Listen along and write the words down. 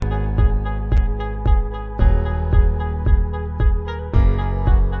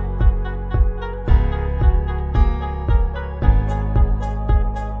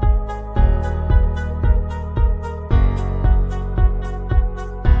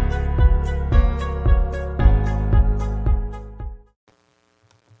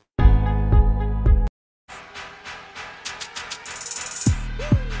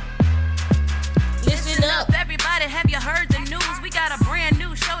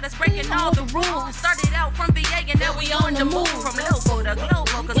us breaking all the rules. Started out from VA and now we on the move. From local to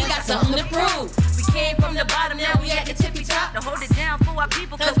global, cause we got something to prove. We came from the bottom, now we at the tippy top. To hold it down for our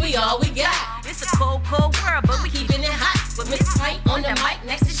people, cause we all we got. It's a cold, cold world, but we keeping it hot. With Miss Pint on the mic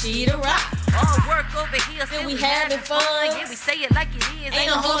next to Sheeta Rock. All work over here, still we having fun. Yeah, we say it like it is. Ain't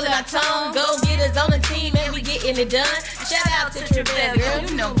no holding our tongue. Go get us on the team and we getting it done. Shout out to Travell, girl,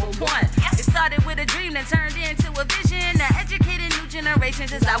 you number one. It started with a dream that turned into a vision. Now educating new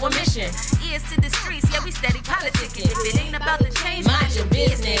generations is our mission. Ears to the streets, yeah, we steady politicking. If it ain't about the change, mind your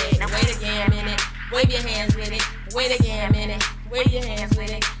business. Now wait again a minute, wave your hands with it. Wait again a minute, wave your hands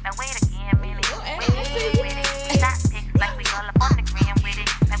with it. Now wait again a minute, wave your hands with it. Stop it, like we all up on the gram with it.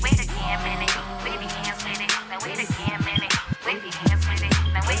 Now wait again a minute, wave your hands with it. Now wait again a minute, wave your hands with it.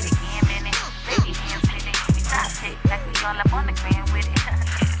 Now wait again a minute, wave your hands with it. We stop it, like we all up on the gram with it.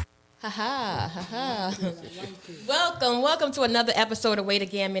 Ha ha. Welcome to another episode of Wait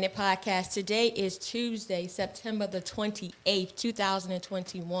Again Minute podcast. Today is Tuesday, September the 28th,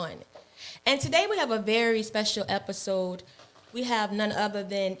 2021. And today we have a very special episode. We have none other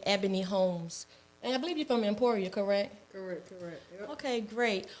than Ebony Holmes. And I believe you're from Emporia, correct? Correct. Yep. Okay,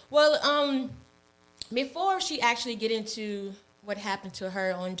 great. Well, before she actually get into what happened to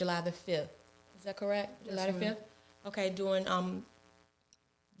her on July the 5th, is that correct? Yes, July the 5th? Okay, during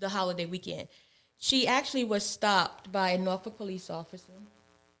the holiday weekend. She actually was stopped by a Norfolk police officer.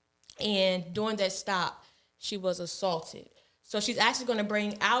 And during that stop, she was assaulted. So she's actually going to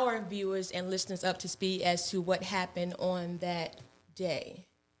bring our viewers and listeners up to speed as to what happened on that day.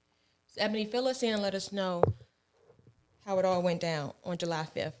 So Ebony, fill us in and let us know how it all went down on July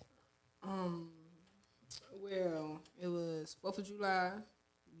 5th. Well, it was 4th of July,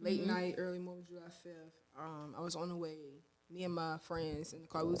 late night, early morning, July 5th. I was on the way, me and my friends in the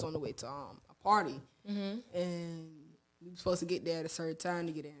car, we was on the way to a party. And we were supposed to get there at a certain time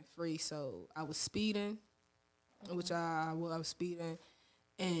to get in free. So I was speeding, which I was speeding,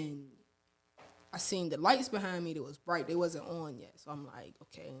 and I seen the lights behind me that was bright. They wasn't on yet. So I'm like,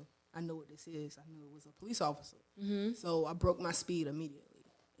 okay, I know what this is. I knew it was a police officer. So I broke my speed immediately,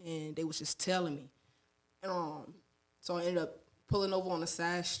 and they was just telling me. So I ended up pulling over on a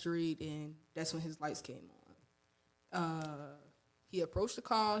side street, and that's when his lights came on. He approached the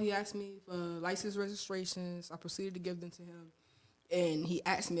car. He asked me for license registrations. I proceeded to give them to him, and he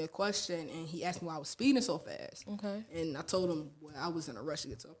asked me a question, and he asked me why I was speeding so fast. Okay. And I told him, well, I was in a rush to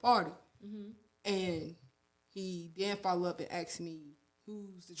get to a party. And he then followed up and asked me,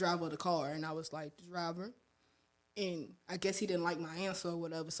 who's the driver of the car? And I was like, the driver. And I guess he didn't like my answer or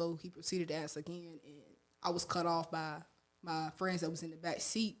whatever, so he proceeded to ask again. And I was cut off by my friends that was in the back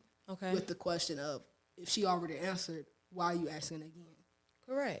seat with the question of, if she already answered, why are you asking again?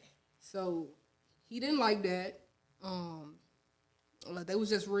 Correct. So he didn't like that. They was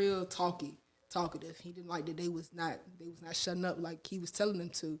just real talkative. He didn't like that they was not shutting up like he was telling them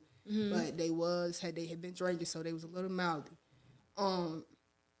to. But they had been drinking, so they was a little mouthy.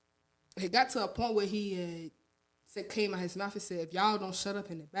 It got to a point where he came out his mouth and said, if y'all don't shut up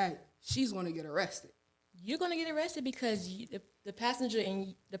in the back, she's going to get arrested. You're going to get arrested because the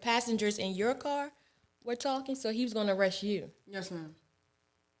passengers in your car were talking, so he was going to arrest you. Yes, ma'am.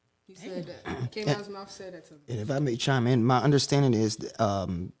 He said that. He came out his mouth and said that to me. And if I may chime in, my understanding is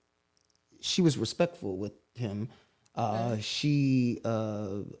she was respectful with him. She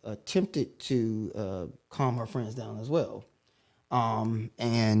attempted to calm her friends down as well.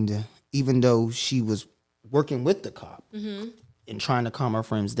 And even though she was working with the cop and trying to calm her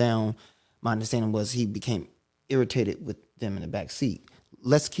friends down, my understanding was he became irritated with them in the back seat.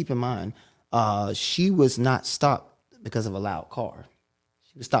 Let's keep in mind, she was not stopped because of a loud car.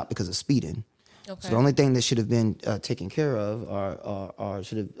 She was stopped because of speeding. Okay. So the only thing that should have been taken care of or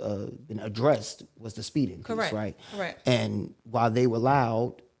should have been addressed was the speeding piece, right? Correct. And while they were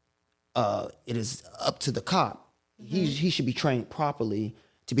loud, it is up to the cop. He should be trained properly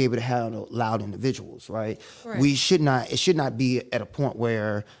to be able to handle loud individuals, right? It should not be at a point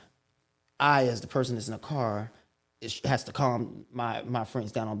where I, as the person that's in the car, has to calm my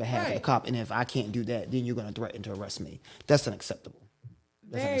friends down on behalf of the cop. And if I can't do that, then you're going to threaten to arrest me. That's unacceptable.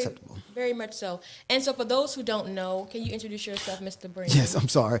 Very much so. And so for those who don't know, can you introduce yourself, Mr. Brandon? Yes, I'm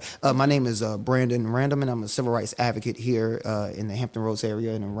sorry. My name is Brandon Random, and I'm a civil rights advocate here in the Hampton Roads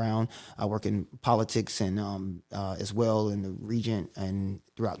area and around. I work in politics and as well in the region and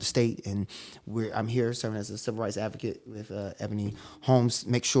throughout the state. And I'm here serving as a civil rights advocate with Ebony Holmes.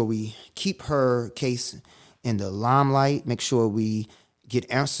 Make sure we keep her case in the limelight. Make sure we get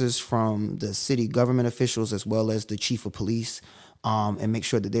answers from the city government officials as well as the chief of police. And make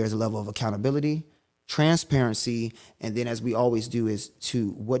sure that there's a level of accountability, transparency, and then, as we always do, is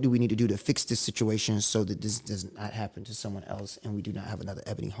to what do we need to do to fix this situation so that this does not happen to someone else and we do not have another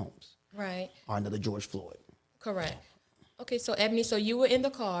Ebony Holmes Right. or another George Floyd. Correct. Okay, so Ebony, so you were in the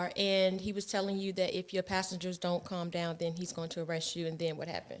car and he was telling you that if your passengers don't calm down, then he's going to arrest you. And then what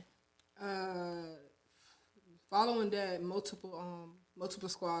happened? Following that, multiple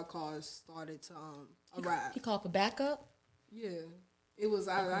squad cars started to arrive. He called for backup. Yeah, it was.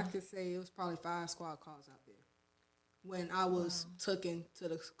 I could say it was probably 5 squad cars out there when I was taken to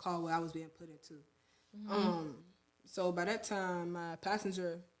the car where I was being put into. So by that time, my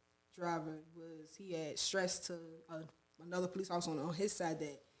passenger driver he had stressed to another police officer on his side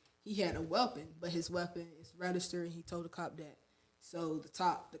that he had a weapon, but his weapon is registered, and he told the cop that. So the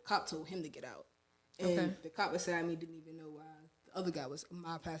cop told him to get out, and the cop beside me didn't even know why the other guy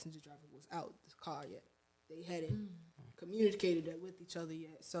my passenger driver was out the car yet. They hadn't communicated that with each other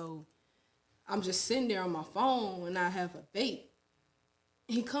yet. So I'm just sitting there on my phone and I have a vape.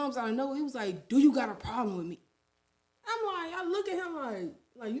 He comes out of nowhere. He was like, "Do you got a problem with me?" I'm like, I look at him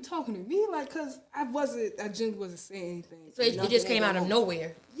like you talking to me? Like, cause I just wasn't saying anything. So it just came out of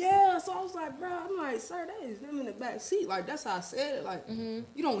nowhere. Yeah, so I was like, bro, I'm like, sir, that is them in the back seat. Like, that's how I said it. Like, you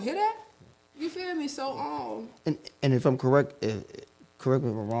don't hear that? You feel me? So, And if I'm correct, correct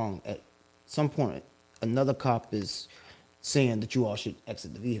me if I'm wrong, at some point, another cop is saying that you all should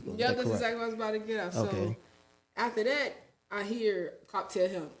exit the vehicle. yeah, Is that that's correct? exactly what I was about to get out. So, Okay. after that, I hear cop tell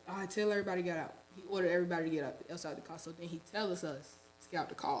him, I tell everybody to get out. He ordered everybody to get out outside the car. So then he tells us to get out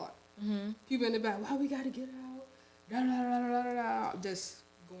the car. People in the back, why we got to get out? Da, da, da, da, da, da, just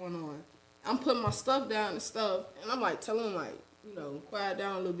going on. I'm putting my stuff down and stuff, and I'm like telling him, like, quiet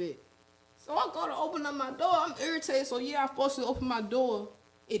down a little bit. So I go to open up my door. I'm irritated. So yeah, I forced to open my door.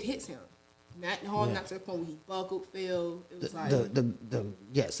 It hits him. Not hard, not to the point where he buckled, fell. It was like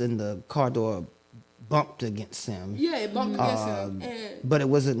Yes, and the car door bumped against him. yeah, it bumped against him. And But it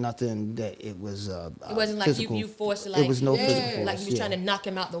wasn't nothing that it was. It wasn't like physical. you forced it. Like It was no Yeah. physical force. like he was trying to knock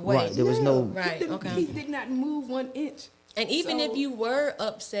him out the way. Right. There was no. Right. he did not move 1 inch. And even So- if you were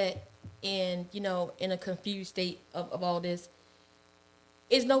upset and in a confused state of all this,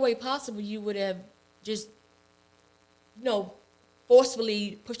 it's no way possible you would have just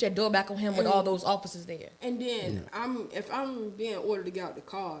forcefully pushed that door back on him with all those officers there. And then if I'm being ordered to get out the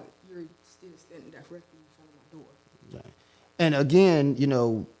car, you're still standing directly in front of my door. Right. And again,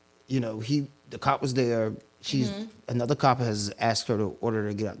 the cop was there. She's another cop has asked her to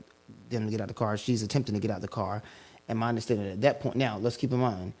order them to get out the car. She's attempting to get out the car. And my understanding at that point, now let's keep in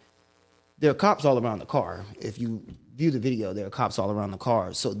mind, there are cops all around the car. If you view the video, there are cops all around the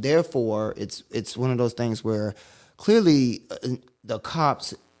car. So therefore, it's one of those things where clearly the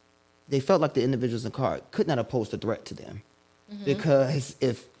cops, they felt like the individuals in the car could not have posed a threat to them, because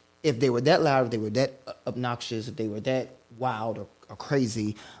if they were that loud, if they were that obnoxious, if they were that wild or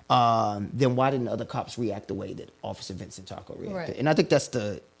crazy, then why didn't other cops react the way that Officer Vincent Taco reacted? Right. And I think that's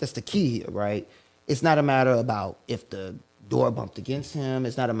the key here, right? It's not a matter about if the door bumped against him.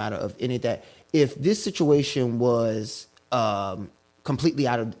 It's not a matter of any of that. If this situation was completely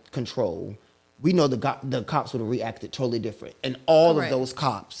out of control, we know the cops would have reacted totally different, and all Correct. of those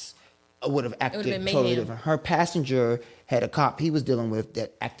cops would have acted been totally mayhem. different. Her passenger had a cop he was dealing with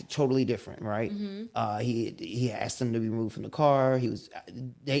that acted totally different, right? He asked him to be removed from the car.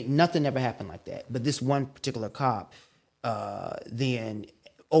 Nothing ever happened like that. But this one particular cop then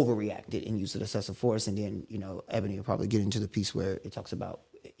overreacted and used excessive force. And then Ebony will probably get into the piece where it talks about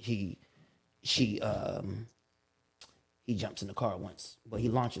he jumps in the car once, but he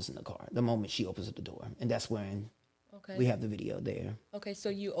launches in the car the moment she opens up the door, and that's when we have the video there. Okay, so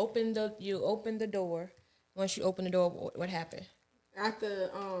you opened the door. Once you open the door, what happened? After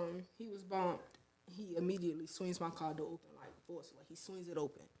he was bumped, he immediately swings my car door open, like forcefully. Like he swings it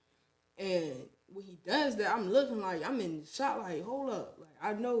open. And when he does that, I'm looking like I'm in shock, like, hold up. Like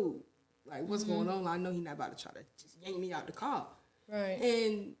I know like what's going on. I know he's not about to try to just yank me out the car. Right.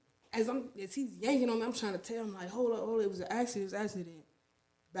 And as he's yanking on me, I'm trying to tell him, like, hold up, it was an accident.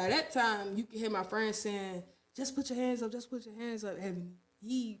 By that time, you can hear my friend saying, just put your hands up, Ebony.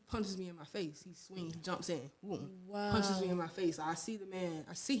 He punches me in my face. He swings, he jumps in, boom, punches me in my face. I see the man,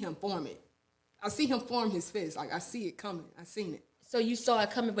 I see him form it. I see him form his fist. Like, I see it coming. I seen it. So you saw it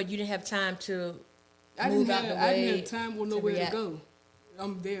coming, but you didn't have time to I move didn't out the have, I way. didn't have time or nowhere to react. go.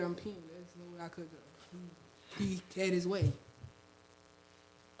 I'm there, I'm peeing. There's nowhere I could go. He had his way.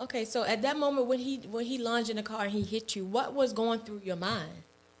 Okay, so at that moment when he lunged in the car and he hit you, what was going through your mind?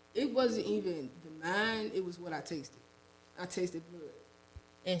 It wasn't even the mind, it was what I tasted. I tasted blood.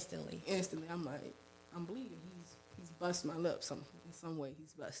 Instantly. Instantly, I'm like, I'm bleeding. He's busted my lip in some way.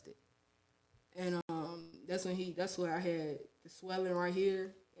 He's busted. and that's where I had the swelling right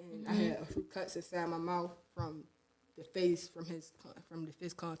here, and I had a few cuts inside my mouth from the fist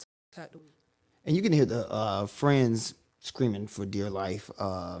contact. And you can hear the friends screaming for dear life.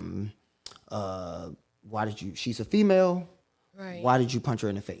 Why did you? She's a female. Right. Why did you punch her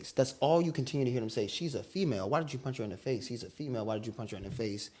in the face? That's all you continue to hear them say. She's a female. Why did you punch her in the face? She's a female. Why did you punch her in the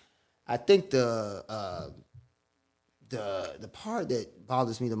face? I think the part that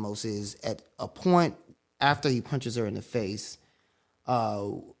bothers me the most is at a point after he punches her in the face.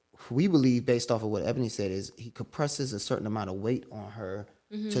 We believe, based off of what Ebony said, is he compresses a certain amount of weight on her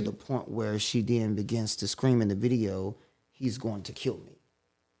to the point where she then begins to scream in the video, "He's going to kill me.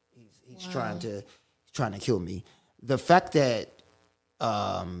 He's trying to kill me." The fact that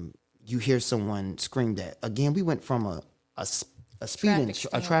you hear someone scream that, again, we went from a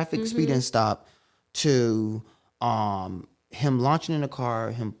traffic speeding stop to him launching in a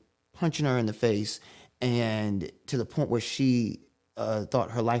car, him punching her in the face, and to the point where she thought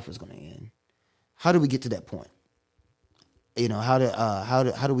her life was going to end. How do we get to that point? You know, how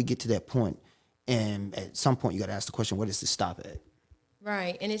do we get to that point? And at some point, you got to ask the question: where does this stop at?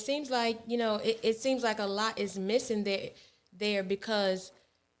 Right, and it seems like it seems like a lot is missing there because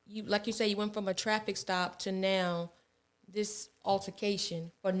you, like you say, you went from a traffic stop to now this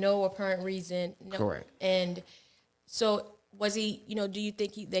altercation for no apparent reason. No, Correct. And so was he? Do you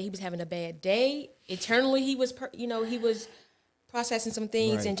think that he was having a bad day? Internally, he was he was processing some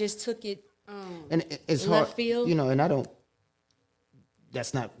things Right. and just took it. And it's Left hard, field? and I don't.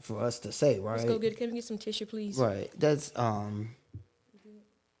 That's not for us to say, right? Let's go get. Can we get some tissue, please? Right. That's Okay.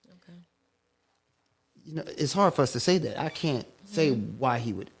 it's hard for us to say that. I can't say why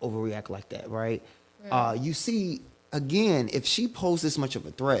he would overreact like that, right? You see, again, if she posed this much of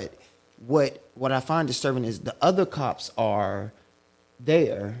a threat, what I find disturbing is the other cops are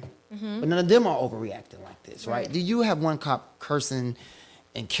there, but none of them are overreacting like this, right? Do you have one cop cursing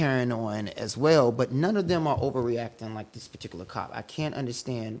and carrying on as well, but none of them are overreacting like this particular cop? I can't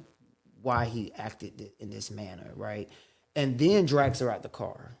understand why he acted in this manner, right? And then drags her out the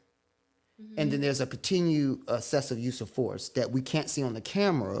car. And then there's a continued excessive use of force that we can't see on the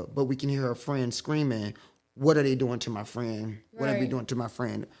camera, but we can hear her friend screaming, "What are they doing to my friend? What are they Right. doing to my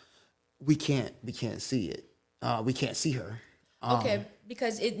friend?" We can't see it. We can't see her. Okay,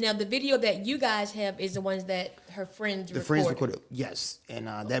 because now the video that you guys have is the ones that her friends The recorded. friends recorded, yes, and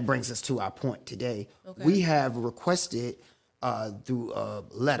that brings us to our point today. We have requested through a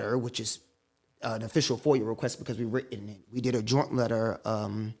letter, which is an official FOIA request because we written it. We did a joint letter.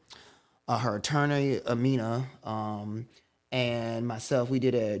 Her attorney Amina and myself, we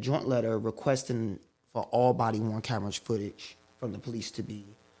did a joint letter requesting for all body worn camera footage from the police to be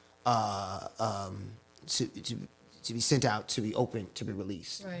to be sent out, to be open, to be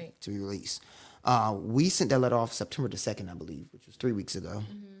released. Right. To be released. We sent that letter off September the 2nd, I believe, which was 3 weeks ago.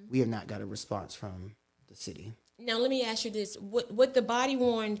 We have not got a response from the city. Now let me ask you this: with the body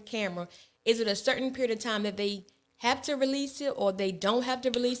worn camera, is it a certain period of time that they have to release it, or they don't have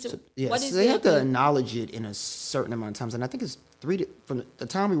to release it? Yes, What is they it? have to acknowledge it in a certain amount of times, and I think it's from the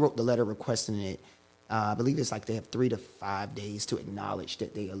time we wrote the letter requesting it. I believe it's like they have 3 to 5 days to acknowledge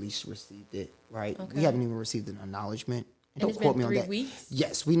that they at least received it. Right? We Okay. haven't even received an acknowledgement. And Don't it's quote been me on 3 that. weeks?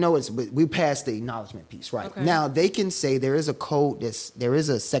 Yes, we know but we passed the acknowledgement piece. Right Okay. now, they can say there is a code. There is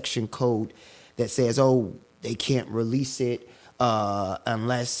a section code that says, "Oh, they can't release it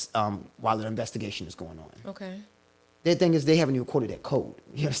unless while an investigation is going on." Okay. The thing is, they haven't even quoted that code.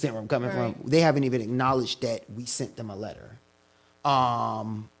 You understand where I'm coming Right. from? They haven't even acknowledged that we sent them a letter.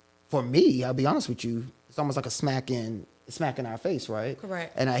 For me, I'll be honest with you, it's almost like a smack in our face, right?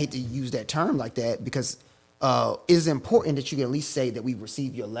 Correct. And I hate to use that term like that because it is important that you can at least say that we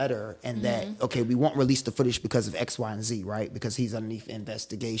received your letter and that, okay, we won't release the footage because of X, Y, and Z, right? Because he's underneath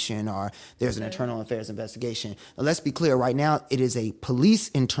investigation or there's an internal affairs investigation. Now, let's be clear, right now, it is a police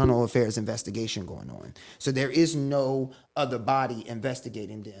internal affairs investigation going on. So there is no other body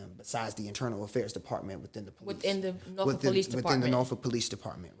investigating them besides the internal affairs department within the police. Within the Norfolk Police Within the Department. Norfolk Police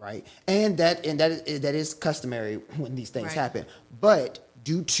Department, right? And that is customary when these things Right. happen. But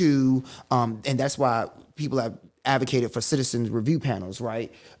due to and that's why people have advocated for citizens review panels,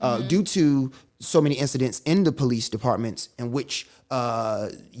 right? Due to so many incidents in the police departments in which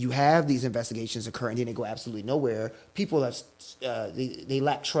you have these investigations occur and then they go absolutely nowhere, people have they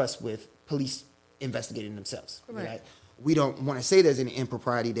lack trust with police investigating themselves. Correct. Right? We don't want to say there's any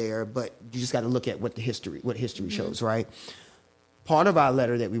impropriety there, but you just got to look at what history shows, right? Part of our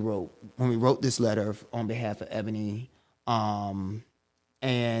letter that we wrote, when we wrote this letter on behalf of Ebony, and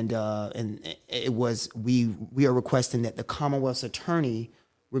it was we are requesting that the Commonwealth's attorney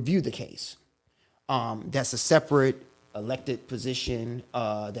review the case. That's a separate elected position.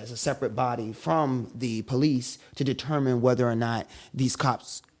 That's a separate body from the police to determine whether or not these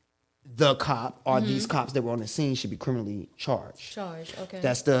cops, the cop, or these cops that were on the scene should be criminally charged. Okay.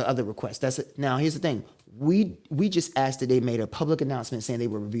 That's the other request. Now here's the thing. We just asked that they made a public announcement saying they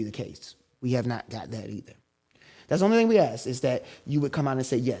would review the case. We have not got that either. That's the only thing we ask, is that you would come out and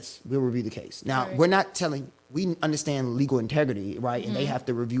say, yes, we'll review the case. Now, we're not telling, we understand legal integrity, right? And they have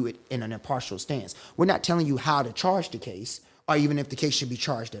to review it in an impartial stance. We're not telling you how to charge the case, or even if the case should be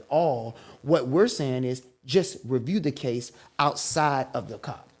charged at all. What we're saying is just review the case outside of the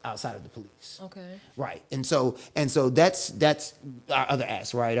cop, outside of the police. Okay. Right. And so that's our other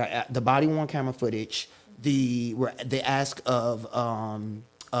ask, right? The body worn camera footage, the ask of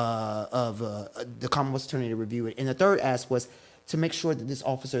the Commonwealth Attorney to review it. And the third ask was to make sure that this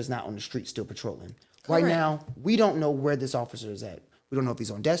officer is not on the street still patrolling. Right now, we don't know where this officer is at. We don't know if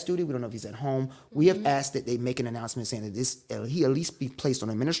he's on desk duty. We don't know if he's at home. We have asked that they make an announcement saying that he at least be placed on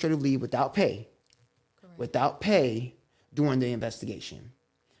administrative leave without pay, during the investigation.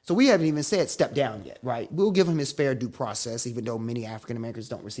 So we haven't even said step down yet, right? We'll give him his fair due process, even though many African Americans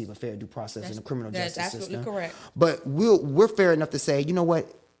don't receive a fair due process in the criminal justice system. That's absolutely correct. But we're fair enough to say, you know what?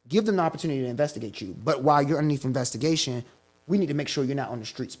 Give them the opportunity to investigate you. But while you're underneath investigation, we need to make sure you're not on the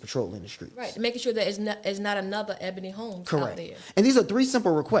streets, patrolling the streets. Right, making sure that it's not another Ebony Holmes out there. And these are 3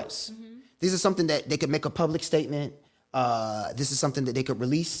 simple requests. These are something that they could make a public statement. This is something that they could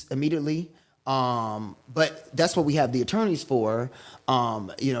release immediately. But that's what we have the attorneys for.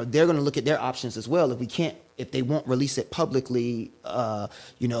 They're going to look at their options as well. If they won't release it publicly,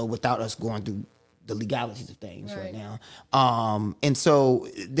 without us going through the legalities of things right now. And so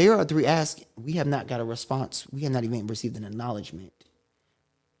there are 3 asks. We have not got a response. We have not even received an acknowledgement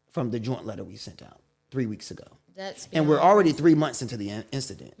from the joint letter we sent out 3 weeks ago. And we're already 3 months into the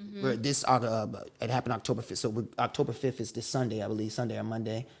incident. It happened October 5th. So October 5th is this Sunday, I believe, Sunday or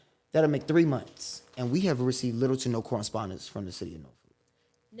Monday. That'll make 3 months. And we have received little to no correspondence from the city of Norfolk.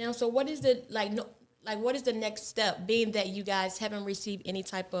 Now, so what is what is the next step, being that you guys haven't received any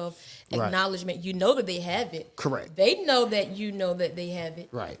type of acknowledgement? Right. You know that they have it. Correct. They know that you know that they have it.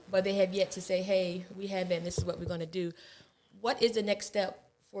 Right. But they have yet to say, hey, we have it and this is what we're going to do. What is the next step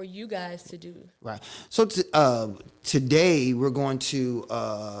for you guys to do? Right. So today we're going to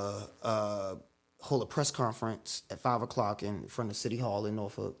hold a press conference at 5:00 in front of City Hall in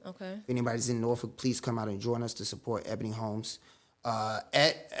Norfolk. Okay. If anybody's in Norfolk, please come out and join us to support Ebony Holmes.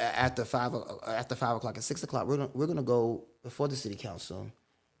 After 5:00 at 6:00, we're gonna go before the city council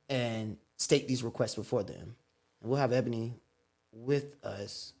and state these requests before them, and we'll have Ebony with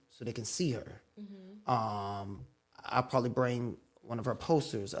us so they can see her. I'll probably bring one of her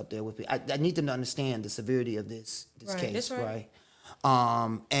posters up there with me. I need them to understand the severity of this case, right?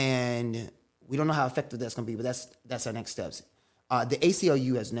 And we don't know how effective that's gonna be, but that's our next steps. The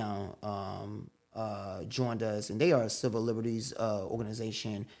ACLU has now joined us, and they are a civil liberties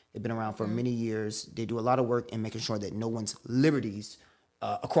organization. They've been around for many years. They do a lot of work in making sure that no one's liberties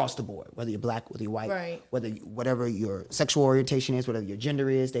across the board, whether you're black, whether you're white, whatever your sexual orientation is, whatever your gender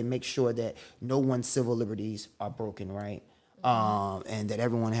is, they make sure that no one's civil liberties are broken, right? And that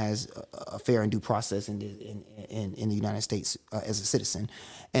everyone has a fair and due process in the United States as a citizen.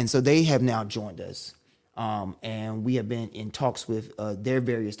 And so they have now joined us. And we have been in talks with their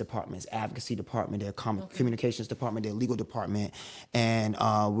various departments, advocacy department, their communications department, their legal department, and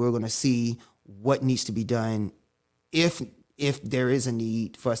we're going to see what needs to be done if there is a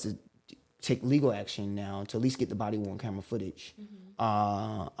need for us to take legal action now to at least get the body worn camera footage.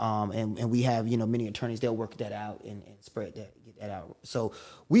 And we have many attorneys, they'll work that out and get that out. So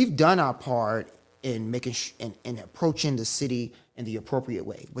we've done our part in making in approaching the city in the appropriate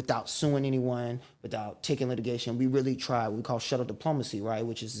way, without suing anyone, without taking litigation. We really try what we call shuttle diplomacy, right?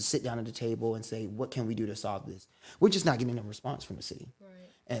 Which is to sit down at the table and say, what can we do to solve this? We're just not getting a response from the city. Right.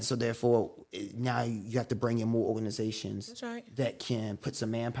 And so therefore, now you have to bring in more organizations that can put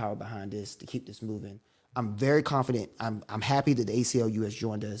some manpower behind this to keep this moving. I'm very confident. I'm happy that the ACLU has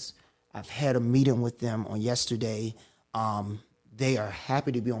joined us. I've had a meeting with them on yesterday. They are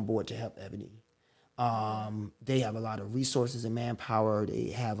happy to be on board to help Ebony. They have a lot of resources and manpower.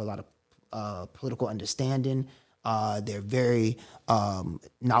 They have a lot of political understanding. They're very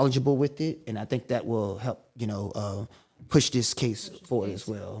knowledgeable with it, and I think that will help, push this case forward as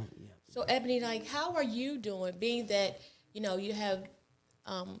well. Yeah. So, Ebony, how are you doing, being that, you have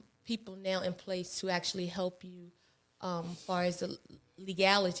people now in place to actually help you far as the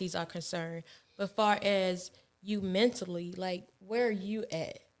legalities are concerned, but far as you mentally, where are you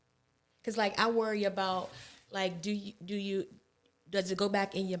at? Because I worry about do does it go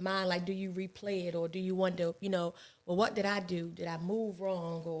back in your mind? Like, do you replay it, or do you wonder, well, what did I do? Did I move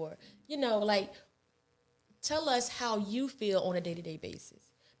wrong? Or, like, tell us how you feel on a day-to-day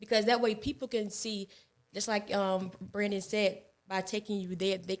basis, because that way people can see, just like Brandon said, by taking you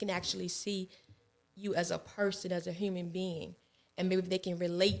there, they can actually see you as a person, as a human being, and maybe they can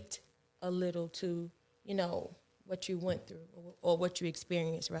relate a little to, what you went through, or what you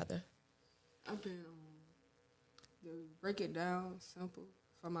experienced, rather. I've been to break it down simple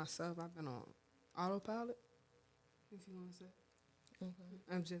for myself. I've been on autopilot, if you want to say.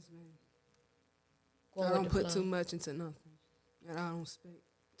 Mm-hmm. I'm just been. I don't put too much into nothing, and I don't expect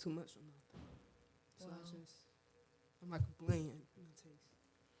too much from nothing. So I'm like a blend in the taste.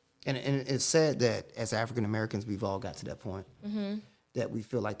 And it's sad that as African Americans, we've all got to that point that we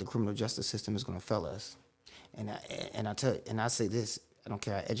feel like the criminal justice system is going to fail us. And I say this: I don't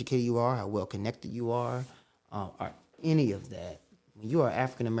care how educated you are, how well connected you are, or any of that. When you are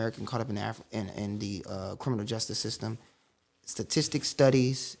African American caught up in the criminal justice system, statistics,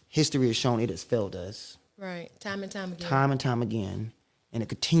 studies, history has shown it has failed us. Right, time and time again. Time and time again, and it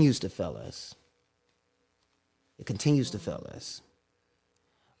continues to fail us. It continues to fail us.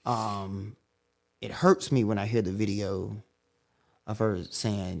 It hurts me when I hear the video of her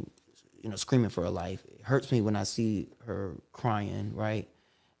saying, screaming for her life. It hurts me when I see her crying, right?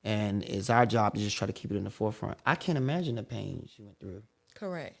 And it's our job to just try to keep it in the forefront. I can't imagine the pain she went through.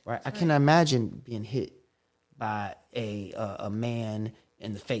 Correct. Right? I cannot imagine being hit by a man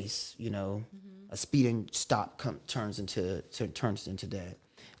in the face, a speeding stop turns into that.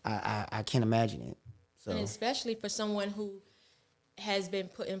 I can't imagine it. So, and especially for someone who has been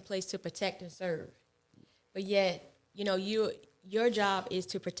put in place to protect and serve. But yet, your job is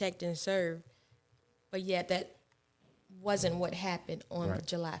to protect and serve, but yet that wasn't what happened on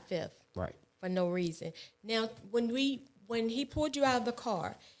July 5th. Right. For no reason. Now, when he pulled you out of the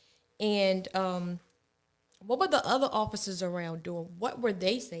car, and what were the other officers around doing? What were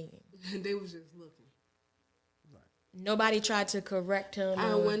they saying? They was just looking. Nobody tried to correct him.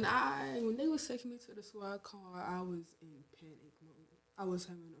 When they was taking me to the SWAT car, I was in panic mode. I was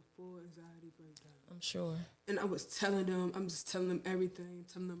having a full anxiety breakdown. I'm sure. And I was telling them, I'm just telling them everything,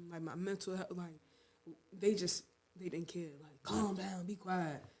 telling them like my mental health, like they didn't care. Like, calm down, be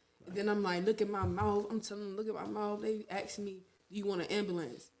quiet. And then I'm like, look at my mouth. I'm telling them, look at my mouth. They asked me, do you want an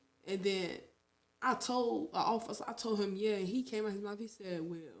ambulance? And then I told an officer, I told him, yeah. And he came out his mouth. He said,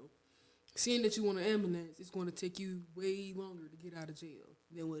 well, seeing that you want an ambulance, it's going to take you way longer to get out of jail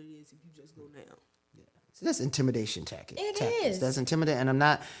than what it is if you just go now. Yeah, so that's intimidation tactics. It is. That's intimidating, and I'm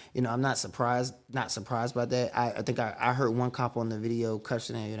not surprised by that. I think I heard one cop on the video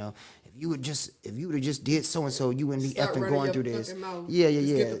questioning, if you would have just did so and so, you wouldn't be effing going through this. Yeah.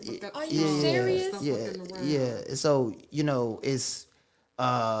 Are you serious? Yeah. So it's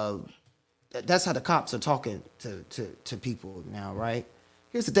that's how the cops are talking to people now, right?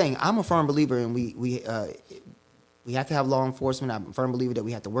 Here's the thing. I'm a firm believer in we have to have law enforcement. I'm a firm believer that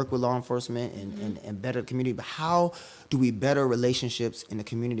we have to work with law enforcement and better the community. But how do we better relationships in the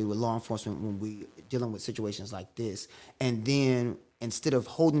community with law enforcement when we dealing with situations like this? And then instead of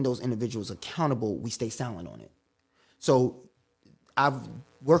holding those individuals accountable, we stay silent on it. So I've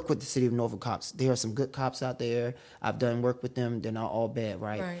worked with the city of Norfolk cops. There are some good cops out there. I've done work with them. They're not all bad,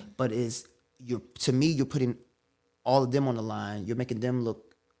 right? But to me, you're putting all of them on the line. You're making them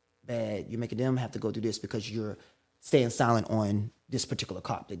look bad. You're making them have to go through this because you're staying silent on this particular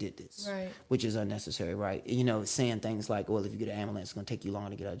cop that did this, which is unnecessary, right? Saying things like, well, if you get an ambulance, it's going to take you longer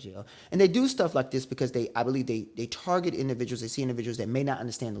to get out of jail. And they do stuff like this because I believe they target individuals. They see individuals that may not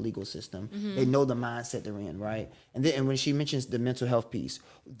understand the legal system. They know the mindset they're in, right? And when she mentions the mental health piece,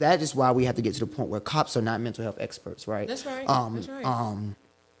 that is why we have to get to the point where cops are not mental health experts, right? That's right. That's right.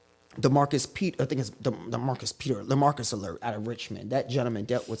 Lamarcus Alert out of Richmond. That gentleman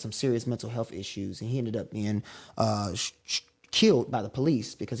dealt with some serious mental health issues, and he ended up being killed by the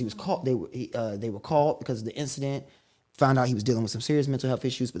police because he was called. They were called because of the incident. Found out he was dealing with some serious mental health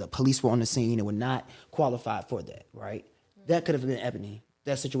issues, but the police were on the scene and were not qualified for that. Right? That could have been Ebony.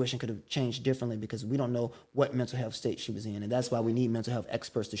 That situation could have changed differently because we don't know what mental health state she was in, and that's why we need mental health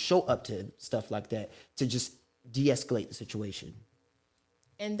experts to show up to stuff like that to just de-escalate the situation.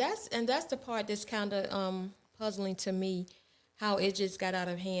 And that's the part that's kind of puzzling to me, how it just got out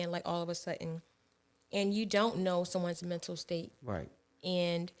of hand like all of a sudden, and you don't know someone's mental state, right?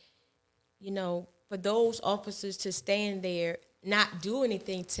 And for those officers to stand there not do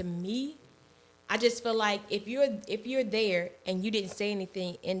anything, to me, I just feel like if you're there and you didn't say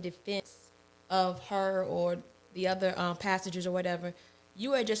anything in defense of her or the other passengers or whatever,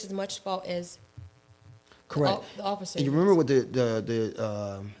 you are just as much fault as Correct. The officer. And you remember with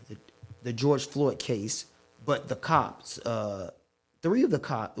the George Floyd case, but the cops, 3 of the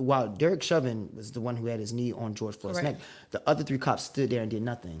cops, while Derek Chauvin was the one who had his knee on George Floyd's Correct. neck, the other 3 cops stood there and did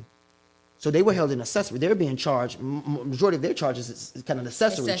nothing. So they were held in accessory. They were being charged. Majority of their charges is kind of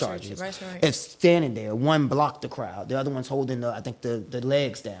accessory charges. Right. It's standing there. One blocked the crowd. The other one's holding the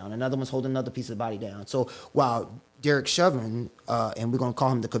legs down. Another one's holding another piece of the body down. So while Derek Chauvin, and we're gonna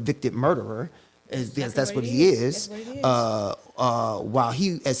call him the convicted murderer, that's what he is. That's what he is. While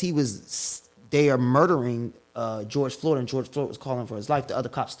he was there murdering George Floyd, and George Floyd was calling for his life, the other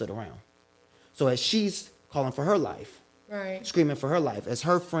cops stood around. So as she's calling for her life, Right. screaming for her life, as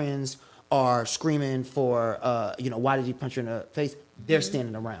her friends are screaming for, why did he punch her in the face? They're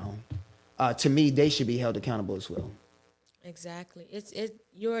standing around. To me, they should be held accountable as well. Exactly.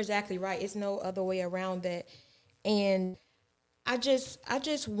 You're exactly right. It's no other way around that. And I just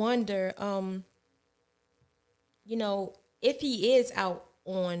wonder, if he is out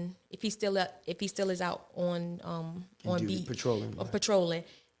on, if he still is out on duty, beat, patrolling, or right. patrolling,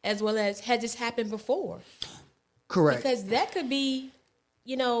 as well as has this happened before? Correct. Because that could be,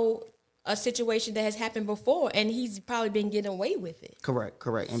 a situation that has happened before, and he's probably been getting away with it.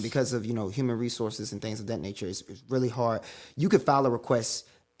 Correct. And because of, human resources and things of that nature, it's really hard. You could file a request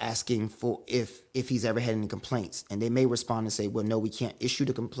asking for if he's ever had any complaints, and they may respond and say, well, no, we can't issue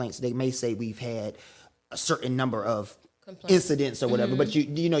the complaints. They may say we've had a certain number of incidents or whatever, but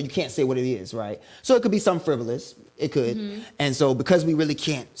you can't say what it is, right? So it could be something frivolous. It could. And so because we really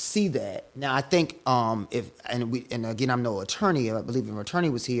can't see that, now I think and again, I'm no attorney, I believe if an attorney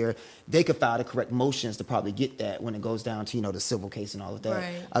was here, they could file the correct motions to probably get that when it goes down to, the civil case and all of that.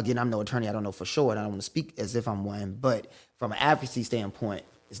 Right. Again, I'm no attorney, I don't know for sure, and I don't want to speak as if I'm one, but from an advocacy standpoint,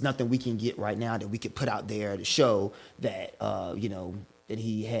 it's nothing we can get right now that we could put out there to show that, that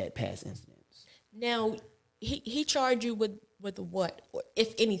he had past incidents. Now, he charged you with what, or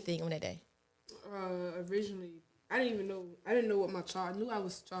if anything, on that day? Originally, I didn't know what my charge. I knew I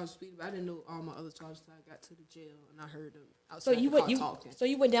was charged with speed, but I didn't know all my other charges until I got to the jail and I heard them So outside you the went car talking. So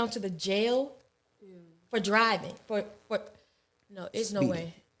you went down to the jail for driving for no, it's no Speeding.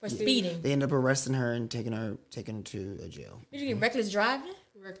 way for speeding. They end up arresting her and taking her to a jail. Did you get reckless driving?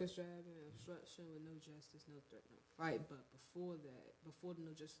 Reckless driving and obstruction with no justice, no threat, no fight. But before the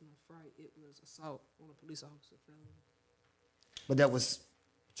no justice, no fight, it was assault on a police officer felony. But that was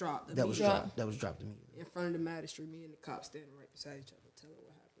Dropped. dropped. That was dropped immediately. In front of the magistrate, me and the cop standing right beside each other, telling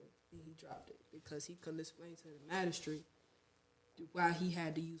what happened. And he dropped it because he couldn't explain to the magistrate why he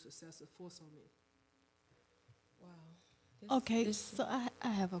had to use excessive force on me. Wow. Okay, so I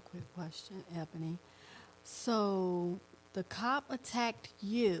have a quick question, Ebony. So the cop attacked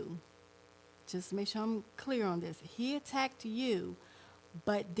you. Just to make sure I'm clear on this. He attacked you,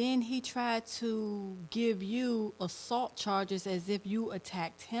 but then he tried to give you assault charges as if you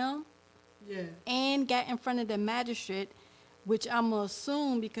attacked him Yeah. and got in front of the magistrate, which I'm going to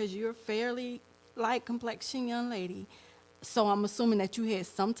assume because you're a fairly light complexion young lady. So I'm assuming that you had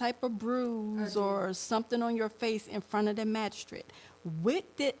some type of bruise or something on your face in front of the magistrate. What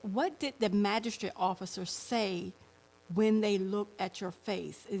did the magistrate officer say when they looked at your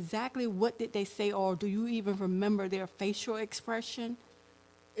face? Exactly what did they say, or do you even remember their facial expression?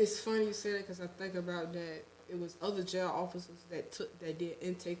 It's funny you say that because I think about that. It was other jail officers that did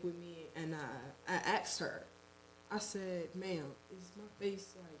intake with me, and I asked her. I said, "Ma'am, is my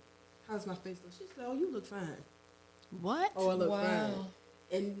face like? How's my face look?" She said, "Oh, you look fine." What? Oh, I look Wow. fine.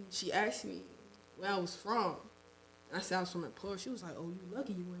 And she asked me where I was from. And I said I was from Emporia. She was like, "Oh, you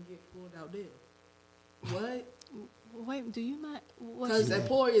lucky you wouldn't get pulled out there." What? Wait, do you mind? Because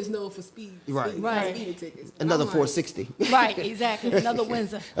Emporia is known for speed. Right. Right. Speeding tickets. And Another I'm like, 460. Right, exactly. Another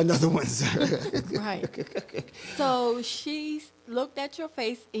Windsor. Another one's. Right. So she looked at your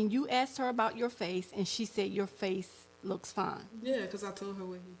face and you asked her about your face and she said your face looks fine. Yeah, because I told her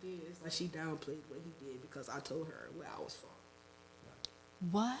what he did. It's like she downplayed what he did because I told her where I was from.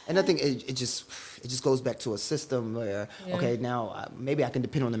 What? And I think it just goes back to a system where, okay, now maybe I can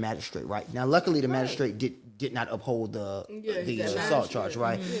depend on the magistrate, right? Now, luckily, the magistrate did not uphold the assault magistrate. charge,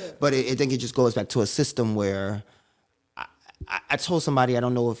 right? Yeah. But I think it just goes back to a system where I told somebody, I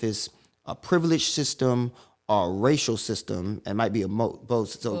don't know if it's a privileged system or a racial system. It might be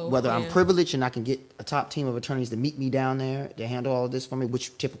both. So whether I'm privileged and I can get a top team of attorneys to meet me down there to handle all of this for me,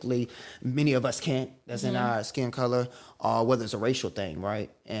 which typically many of us can't, that's in our skin color, or whether it's a racial thing, right?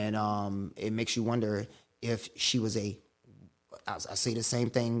 And it makes you wonder if she was I say the same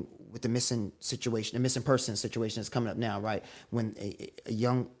thing with the missing situation, the missing person situation that's coming up now, right? When a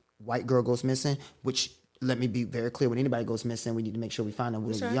young white girl goes missing, which let me be very clear, when anybody goes missing, we need to make sure we find them.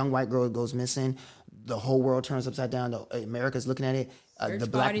 When a young white girl goes missing, the whole world turns upside down. America's looking at it. Search The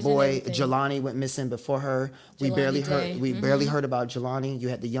black parties and boy everything. Jelani went missing before her. We Jelani barely Day. heard. We barely heard about Jelani. You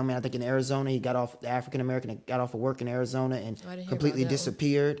had the young man, I think, in Arizona. He got off, the African American, got off of work in Arizona and I didn't hear completely about that one.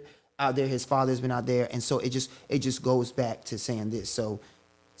 disappeared out there. His father's been out there, and so it just goes back to saying this. So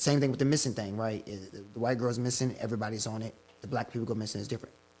same thing with the missing thing, right? The white girl's missing. Everybody's on it. The black people go missing is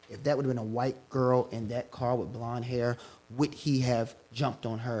different. If that would have been a white girl in that car with blonde hair, would he have jumped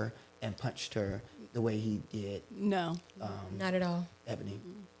on her and punched her the way he did No. Not at all. Ebony?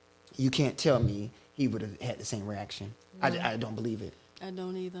 You can't tell me he would have had the same reaction. I don't believe it. I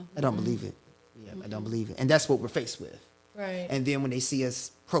don't either. I don't believe it. Yeah, I don't believe it. And that's what we're faced with. Right. And then when they see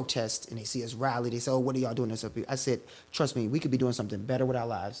us protest and they see us rally, they say, "Oh, what are y'all doing this up here?" I said, "Trust me, we could be doing something better with our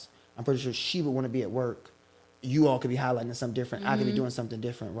lives. I'm pretty sure she would want to be at work. You all could be highlighting something different. I could be doing something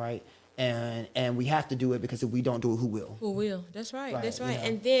different, right? And we have to do it, because if we don't do it, who will?" Who will? That's right. Right, That's right. you know.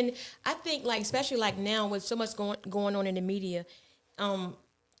 And then I think, like, especially like now with so much going on in the media,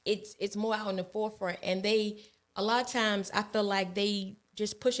 it's more out in the forefront. And a lot of times I feel like they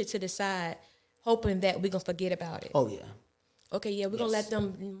just push it to the side, hoping that we're gonna forget about it. Oh yeah. Okay, yeah, we're gonna let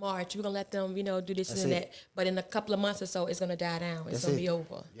them march. We're gonna let them, do this That's and it. that. But in a couple of months or so, it's gonna die down. It's That's gonna it. be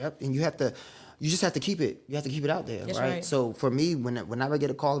over. Yep. And you just have to keep it. You have to keep it out there, That's right? right. So for me, whenever I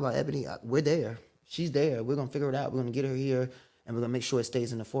get a call about Ebony, we're there. She's there. We're gonna figure it out. We're gonna get her here, and we're gonna make sure it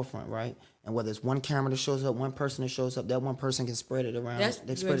stays in the forefront, right? And whether it's one camera that shows up, one person that shows up, that one person can spread it around. That's- They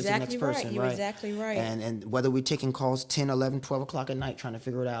you're spread it to the exactly next right. person, You're right? exactly right. And whether we're taking calls 10, 11, 12 o'clock at night trying to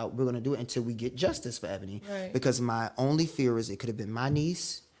figure it out, we're gonna do it until we get justice for Ebony. Right. Because my only fear is it could have been my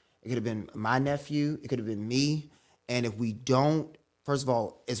niece, it could have been my nephew, it could have been me. And if we don't, first of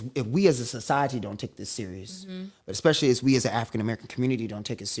all, if we as a society don't take this serious, but especially as we as an African American community don't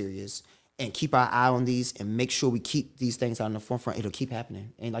take it serious and keep our eye on these and make sure we keep these things out in the forefront, it'll keep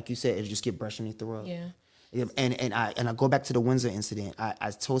happening. And like you said, it'll just get brushed underneath the rug. Yeah. Yeah, and I go back to the Windsor incident. I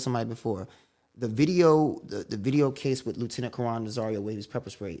told somebody before, the video case with Lieutenant Karan Nazario where he was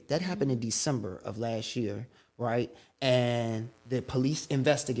pepper sprayed, that happened in December of last year, right? And the police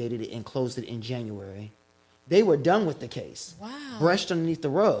investigated it and closed it in January. They were done with the case. Wow. Brushed underneath the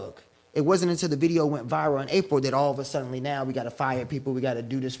rug. It wasn't until the video went viral in April that all of a sudden now we got to fire people, we got to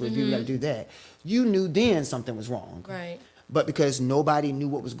do this review, we got to do that. You knew then something was wrong. Right. But because nobody knew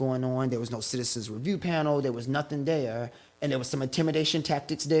what was going on, there was no citizens review panel, there was nothing there, and there was some intimidation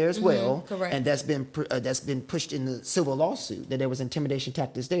tactics there as well. correct. And that's been pushed in the civil lawsuit, that there was intimidation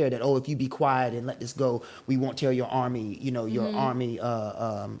tactics there, that, oh, if you be quiet and let this go, we won't tell your army, your army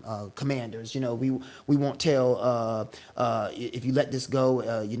commanders, we won't tell if you let this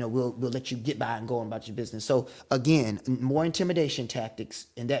go, we'll let you get by and go on about your business. So again, more intimidation tactics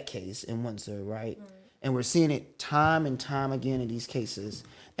in that case in Windsor, right? And we're seeing it time and time again in these cases.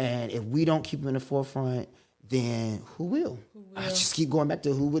 And if we don't keep them in the forefront, then who will? I just keep going back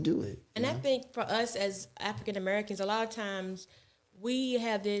to who would do it. And I think for us as African Americans, a lot of times we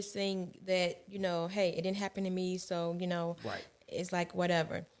have this thing that, hey, it didn't happen to me, so, Right. it's like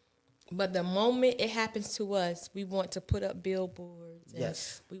whatever. But the moment it happens to us, we want to put up billboards. And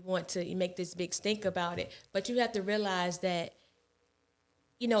Yes. we want to make this big stink about it. But you have to realize that,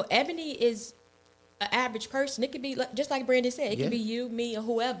 Ebony is an average person. It could be just like Brandon said. It Yeah. could be you, me, or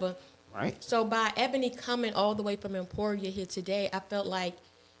whoever. Right. So by Ebony coming all the way from Emporia here today, I felt like,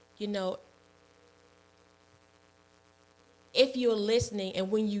 if you're listening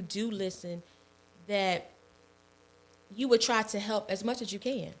and when you do listen, that you would try to help as much as you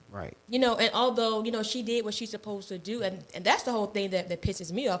can. Right. And although, she did what she's supposed to do, and that's the whole thing that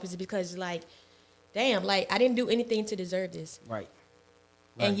pisses me off, is because, like, damn, like, I didn't do anything to deserve this. Right.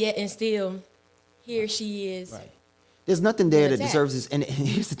 And yet, and still, here she is. Right. There's nothing there that Attack. deserves this. And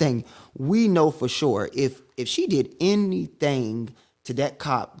here's the thing. We know for sure if she did anything to that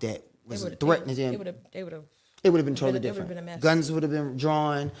cop that was threatening him, They would have. it would have been totally it would've different. been a mess. Guns would have been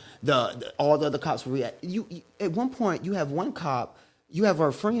drawn. All the other cops would react. You at one point you have one cop. You have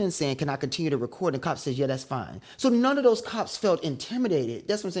our friend saying, "Can I continue to record?" And the cop says, "Yeah, that's fine." So none of those cops felt intimidated.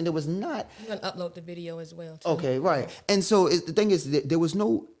 That's what I'm saying. There was not. I'm gonna upload the video as well. Too. Okay, right. And so the thing is, that there was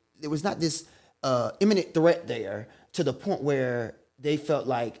not this imminent threat there to the point where they felt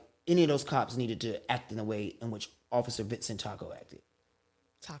like any of those cops needed to act in the way in which Officer Vincent Taco acted.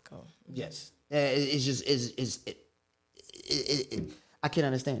 Taco. Yes, it's just I can't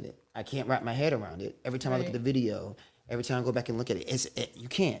understand it. I can't wrap my head around it. Every time I look at the video, every time I go back and look at it, you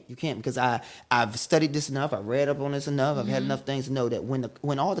can't because I've studied this enough. I read up on this enough. I've had enough things to know that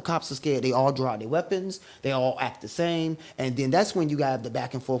when all the cops are scared, they all draw their weapons. They all act the same, and then that's when you got the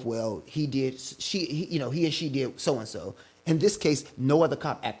back and forth. Well, he and she did so and so. In this case, no other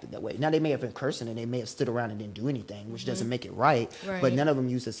cop acted that way. Now, they may have been cursing and they may have stood around and didn't do anything, which doesn't make it right, but Right. none of them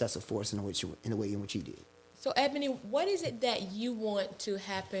used excessive force in the way in which he did. So, Ebony, what is it that you want to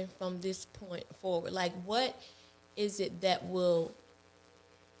happen from this point forward? Like, what is it that will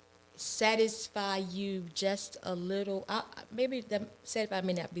satisfy you just a little? Maybe that satisfy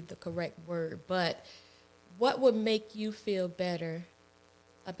may not be the correct word, but what would make you feel better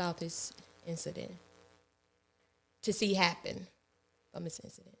about this incident to see happen from this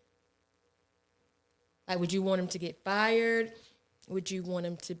incident? Like, would you want him to get fired? Would you want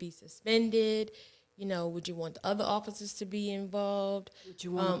him to be suspended? You know, would you want the other officers to be involved? Would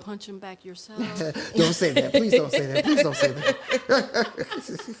you want to punch him back yourself? Don't say that. Please don't say that. Please don't say that.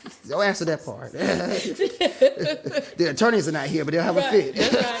 Don't answer that part. The attorneys are not here, but they'll have a fit.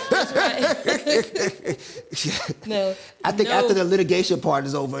 That's right. No. I think after the litigation part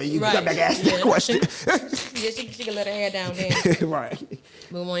is over, you can come back and ask that question. Yeah, she can let her hair down then. Right. We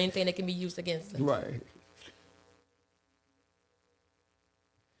don't want anything that can be used against her. Right.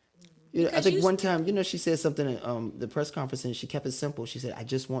 You know, I Because think you- one time, you know, she said something at the press conference, and she kept it simple. She said, "I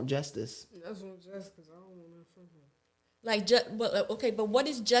just want justice." That's what just because I don't want nothing from him. Like, okay, but what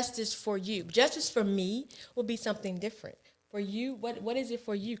is justice for you? Justice for me will be something different. For you, what is it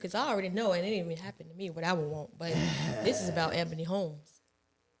for you? Because I already know, and it didn't even happen to me what I would want. But this is about Ebony Holmes.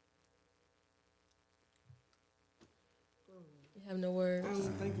 You have no words. I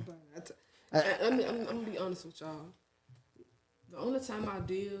don't think about it. I'm gonna be honest with y'all. The only time I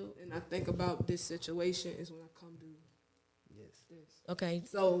deal and I think about this situation is when I come to this. Okay.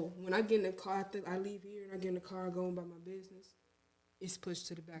 So when I get in the car, I leave here and I get in the car going about my business. It's pushed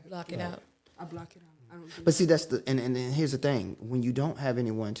to the back. Block it out. I block it out. I don't do But see, that's the and here's the thing: when you don't have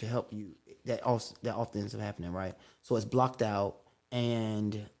anyone to help you, that often ends up happening, right? So it's blocked out.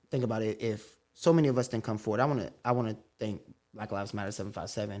 And think about it: if so many of us didn't come forward, I want to thank Black Lives Matter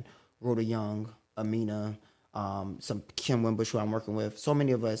 757, Rhoda Young, Amina. Some Kim Wimbush, who I'm working with, so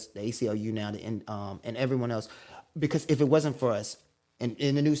many of us, the ACLU now, and everyone else, because if it wasn't for us, and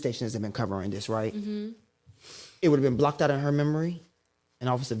the news stations have been covering this, right? Mm-hmm. It would have been blocked out of her memory, and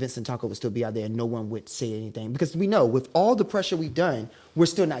Officer Vincent Tucker would still be out there, and no one would say anything, because we know with all the pressure we've done, we're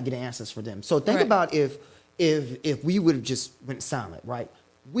still not getting answers for them. So think Right. about if we would have just went silent, right?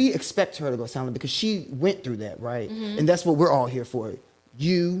 We expect her to go silent because she went through that, right? Mm-hmm. And that's what we're all here for.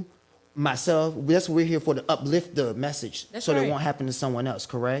 You, myself, that's what we're here for, to uplift the message. That's so that right. it won't happen to someone else,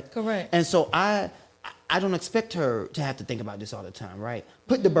 correct? Correct. And so I don't expect her to have to think about this all the time, right?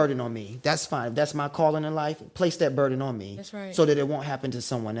 Put the burden on me. That's fine. If that's my calling in life, place that burden on me. That's right. So that it won't happen to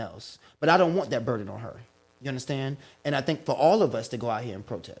someone else. But I don't want that burden on her. You understand? And I think for all of us to go out here and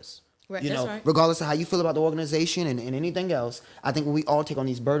protest. Right, You that's know, right. regardless of how you feel about the organization and anything else, I think when we all take on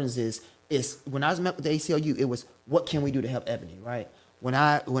these burdens is when I was met with the ACLU, it was what can we do to help Ebony, right? When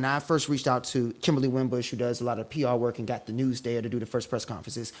I first reached out to Kimberly Wimbush, who does a lot of PR work and got the news there to do the first press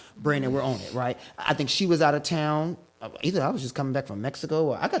conferences, Brandon, we're on it, right? I think she was out of town. Either I was just coming back from Mexico,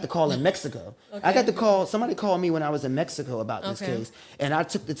 or I got the call in Mexico. I got the call. Somebody called me when I was in Mexico about this Okay. case, and I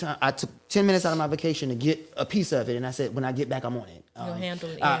took the time. I took 10 minutes out of my vacation to get a piece of it, and I said, when I get back, I'm on it. You'll handle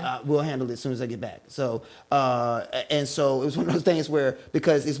it, We'll handle it as soon as I get back. So, and so it was one of those things where,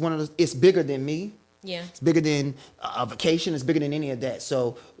 because it's bigger than me. Yeah. It's bigger than a vacation. It's bigger than any of that.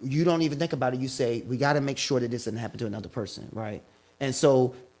 So you don't even think about it. You say, we got to make sure that this doesn't happen to another person, right? And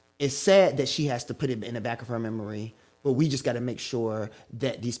so it's sad that she has to put it in the back of her memory, but we just got to make sure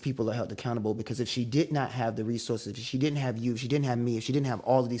that these people are held accountable, because if she did not have the resources, if she didn't have you, if she didn't have me, if she didn't have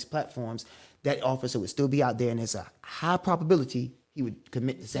all of these platforms, that officer would still be out there, and there's a high probability he would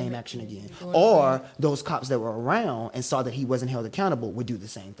commit the same action again. Or those cops that were around and saw that he wasn't held accountable would do the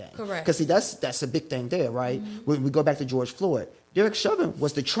same thing. Correct. Because see, that's a big thing there, right? When we go back to George Floyd, Derek Chauvin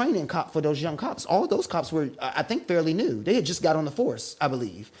was the training cop for those young cops. All of those cops were, I think, fairly new. They had just got on the force, I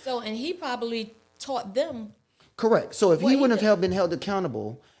believe. So, and he probably taught them. Correct. So if Well, he he wouldn't did. have been held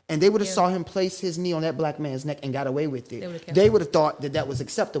accountable, and they would have saw him place his knee on that black man's neck and got away with They would've it, kept they it. would have thought that that was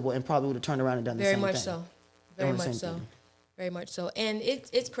acceptable and probably would have turned around and done the Very same much thing. so. Very Doing the much same so. thing. Very much so. And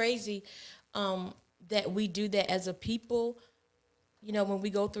it's crazy that we do that as a people. You know, when we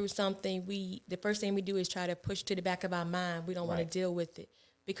go through something, the first thing we do is try to push to the back of our mind. We don't want to Right. deal with it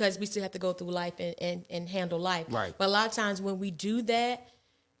because we still have to go through life and handle life. Right. But a lot of times when we do that,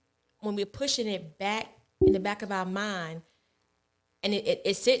 when we're pushing it back in the back of our mind, and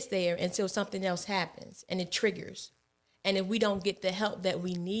it sits there until something else happens and it triggers. And if we don't get the help that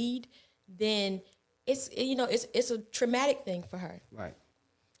we need, then it's a traumatic thing for her. Right.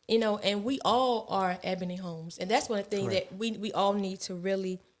 You know, and we all are Ebony Holmes. And that's one thing that we all need to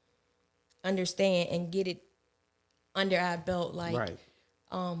really understand and get it under our belt. Like, Right.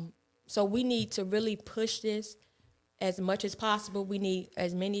 so we need to really push this as much as possible. We need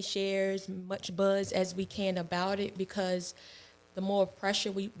as many shares, much buzz as we can about it, because the more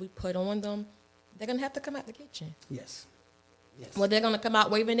pressure we put on them, they're going to have to come out the kitchen. Yes. Yes. Well, they're going to come out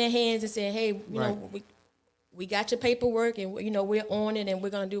waving their hands and saying, hey, you know, we got your paperwork and, you know, we're on it and we're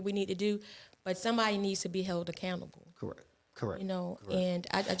going to do what we need to do. But somebody needs to be held accountable. Correct. You know, and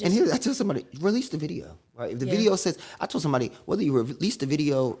I just... And here, I tell somebody, release the video, right? If the video says, I told somebody, whether you release the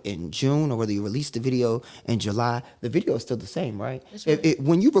video in June or whether you release the video in July, the video is still the same, right? That's right.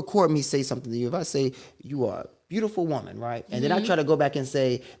 When you record me say something to you, if I say, you are a beautiful woman, right? And then I try to go back and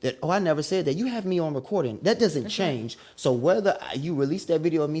say that, oh, I never said that. You have me on recording. That doesn't change. Right. So whether you release that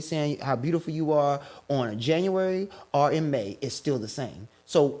video of me saying how beautiful you are on January or in May, it's still the same.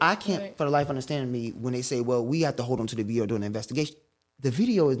 So I can't, for the life understand me, when they say, well, we have to hold on to the video during the investigation. The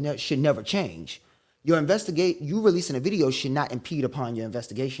video should never change. You releasing a video should not impede upon your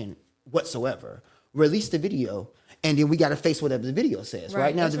investigation whatsoever. Release the video, and then we got to face whatever the video says.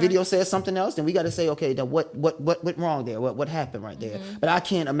 Right now, if the video says something else, then we got to say, okay, then what went wrong there? What happened right there? But I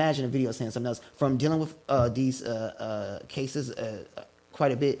can't imagine a video saying something else. From dealing with these cases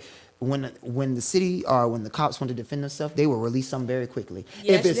quite a bit. When the city or when the cops want to defend themselves, they will release something very quickly.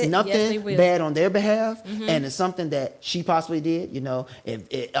 Yes, if it's nothing will. bad on their behalf and it's something that she possibly did, you know, if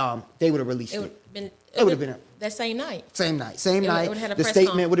they would have released it. It would have been that same night. Same night. Had a The press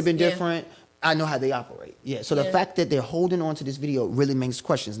statement would have been conference. different. I know how they operate. Yeah. So the fact that they're holding on to this video really makes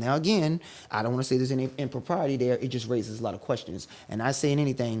questions. Now, again, I don't want to say there's any impropriety there. It just raises a lot of questions. And I say in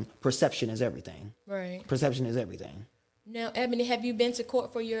anything, perception is everything. Right. Perception is everything. Now, Ebony, have you been to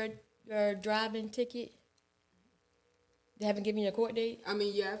court for your driving ticket? They haven't given you a court date? I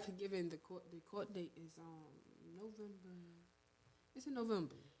mean, yeah, I've given the court date is November. It's in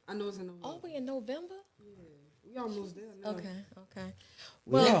November. I know it's in November. Oh, we in November? We almost there now. Okay.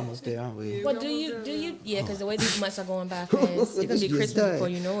 We're almost there, aren't we? Well, do you? Yeah, because the way these months are going by fast, it's gonna be Christmas before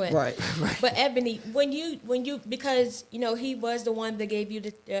you know it. Right. But Ebony, when you, because you know he was the one that gave you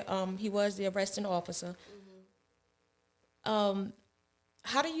he was the arresting officer.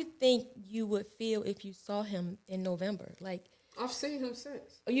 How do you think you would feel if you saw him in November? Like, I've seen him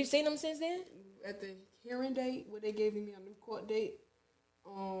since. Oh, you've seen him since then? At the hearing date, where they gave me a new court date,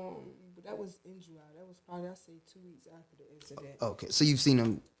 but that was in July. That was probably, I say, 2 weeks after the incident. Okay, so you've seen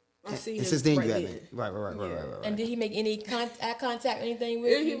him. I've seen and him since then right you then. haven't. Right. And did he make any eye contact or anything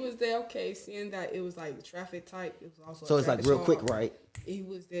with Yeah, he you? was there. Okay, seeing that it was like traffic type. It was also So it's like traffic real stop. quick, right? He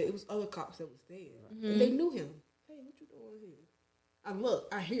was there. It was other cops that was there, and they knew him. Hey, what you doing here? I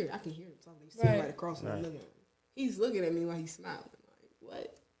can hear him talking. He's sitting right across from me, looking at me. He's looking at me while he's smiling. Like,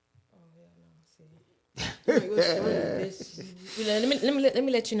 what? Like, what's funny? Let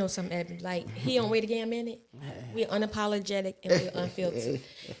me let you know something, Abby. Like, he on Wait Again a Minute. We're unapologetic and we're unfiltered.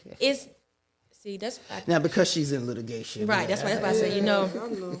 That's Now, because she's in litigation, right. That's why I say, you know,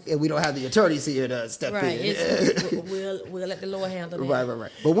 and we don't have the attorneys here to step right. in. We'll let the Lord handle that.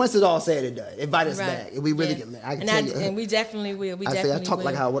 Right. But once it's all said and done, invite us Right. back, and we really Yeah. get. I can tell you, And we definitely will. I talk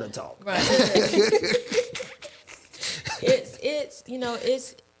like how I want to talk. Right.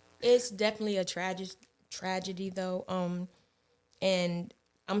 It's definitely a tragedy though. And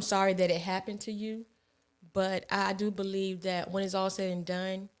I'm sorry that it happened to you, but I do believe that when it's all said and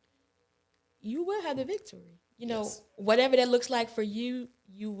done, you will have the victory. You know, whatever that looks like for you,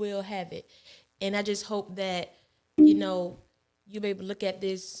 you will have it. And I just hope that, you know, you'll be able to look at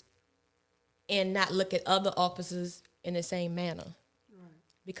this and not look at other officers in the same manner. Right.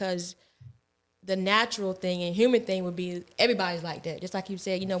 Because the natural thing and human thing would be everybody's like that. Just like you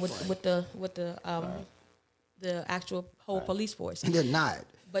said, you know, with the actual whole police force. And they're not.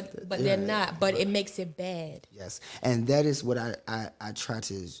 But they're not. But it makes it bad. Yes, and that is what I try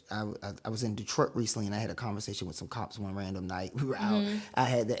to. I was in Detroit recently, and I had a conversation with some cops one random night. We were out. I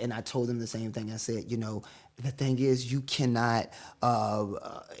had that, and I told them the same thing. I said, you know, the thing is, you cannot.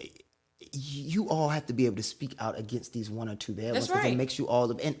 You all have to be able to speak out against these one or two bad ones. That's right. It makes you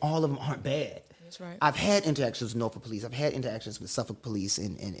all and all of them aren't bad. That's right. I've had interactions with Norfolk Police. I've had interactions with Suffolk Police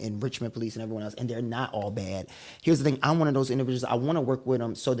and Richmond Police and everyone else, and they're not all bad. Here's the thing. I'm one of those individuals. I want to work with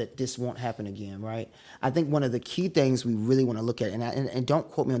them so that this won't happen again, right? I think one of the key things we really want to look at, and don't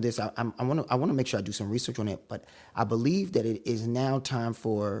quote me on this. I want to make sure I do some research on it, but I believe that it is now time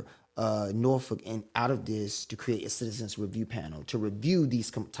for Norfolk and out of this to create a citizens review panel to review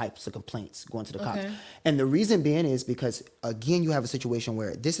these types of complaints going to the cops. And the reason being is because, again, you have a situation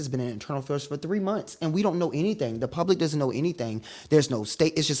where this has been an internal affairs for 3 months and we don't know anything. The public doesn't know anything. There's no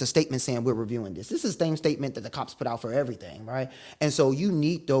state. It's just a statement saying we're reviewing this. This is the same statement that the cops put out for everything, right? And so you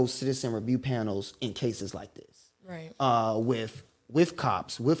need those citizen review panels in cases like this. with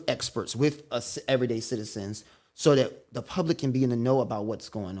cops, with experts, with us everyday citizens, so that the public can be in the know about what's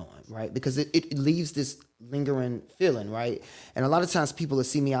going on, right? Because it leaves this lingering feeling, right? And a lot of times people will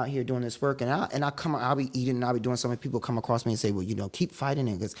see me out here doing this work, and I'll be eating and I'll be doing something. People come across me and say, well, keep fighting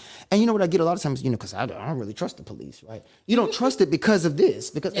it, and you know what I get a lot of times, because I don't really trust the police, right? You don't trust it because of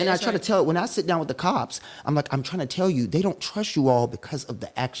this, and I try to tell, when I sit down with the cops, I'm trying to tell you, they don't trust you all because of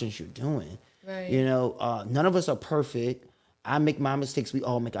the actions you're doing, right? None of us are perfect. I make my mistakes. We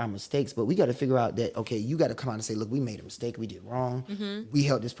all make our mistakes, but we got to figure out that, okay, you got to come out and say, look, we made a mistake. We did wrong. We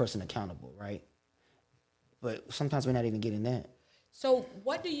held this person accountable, right? But sometimes we're not even getting that. So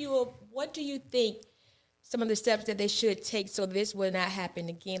what do you think some of the steps that they should take so this will not happen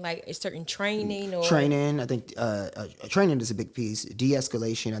again, like a certain training or training? I think training is a big piece.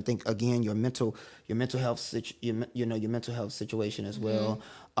 De-escalation. I think, again, your mental health your mental health situation as well.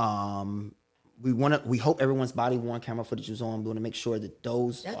 We hope everyone's body worn camera footage is on. We want to make sure that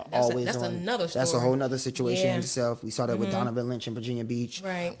those are always on. That's another story. That's a whole nother situation in itself. We saw that with Donovan Lynch in Virginia Beach.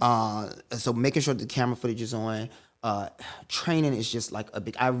 Right. So making sure the camera footage is on. Training is just like a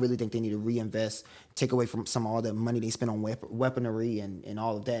big. I really think they need to reinvest, take away from some of all the money they spend on weaponry and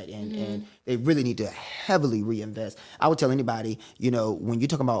all of that, and they really need to heavily reinvest. I would tell anybody, when you're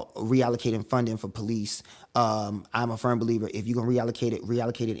talking about reallocating funding for police, I'm a firm believer, if you're gonna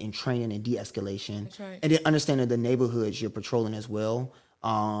reallocate it in training and de-escalation. That's right. And then understanding the neighborhoods you're patrolling as well.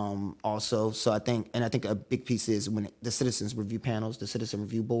 Also, so I think a big piece is when the citizens review panels, the citizen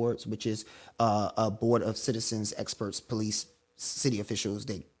review boards, which is a board of citizens, experts, police, city officials.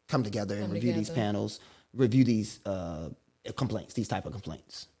 They come together and review these panels, review these complaints, these type of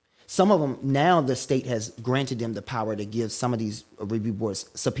complaints. Some of them, now the state has granted them the power to give some of these review boards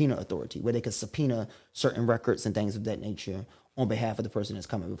subpoena authority, where they can subpoena certain records and things of that nature on behalf of the person that's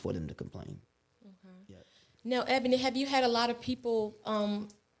coming before them to complain. Now, Ebony, have you had a lot of people,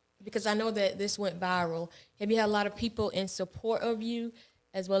 because I know that this went viral, have you had a lot of people in support of you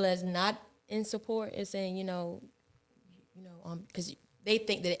as well as not in support and saying, because they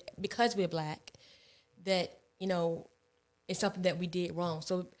think that because we're Black, that, it's something that we did wrong.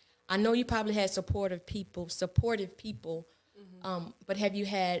 So I know you probably had supportive people, but have you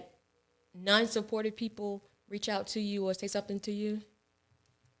had non-supportive people reach out to you or say something to you?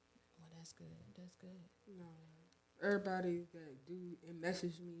 Everybody that do and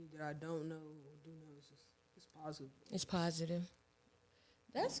message me that I don't know or do know it's positive. It's positive.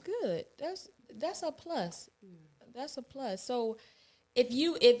 That's good. That's a plus. Yeah. That's a plus. So let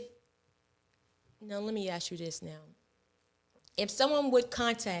me ask you this now. If someone would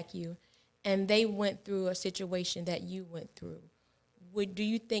contact you and they went through a situation that you went through, do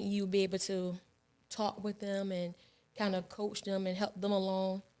you think you'd be able to talk with them and kind of coach them and help them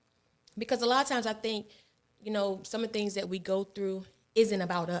along? Because a lot of times I think, some of the things that we go through isn't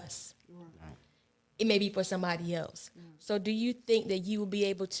about us. Right. It may be for somebody else. Mm. So do you think that you will be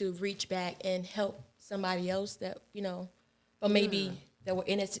able to reach back and help somebody else that, or maybe that were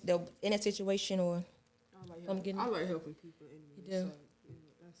in a situation or I like helping people anyway. You do?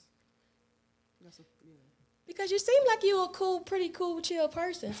 So, Because you seem like you're a pretty cool, chill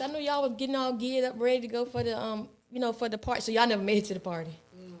person. So I know y'all was getting all geared up, ready to go for the, for the party. So y'all never made it to the party.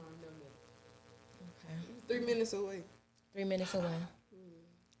 3 minutes away. 3 minutes away.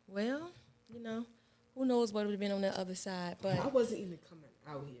 Well, who knows what would have been on the other side. But I wasn't even coming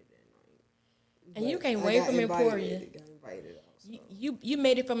out here that night. And you came way from Emporia. You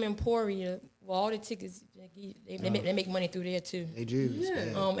made it from Emporia. Well, all the tickets, they make money through there too. They do.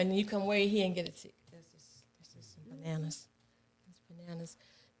 Yeah. And then you come way here and get a ticket. That's just some bananas. That's bananas.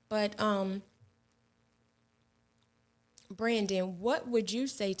 But Brandon, what would you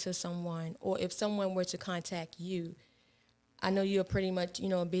say to someone, or if someone were to contact you? I know you're pretty much,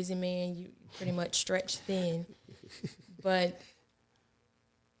 a busy man. You pretty much stretched thin. But,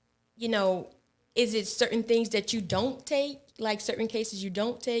 is it certain things that you don't take, like certain cases you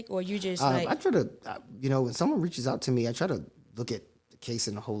don't take, or you just I try to, when someone reaches out to me, I try to look at the case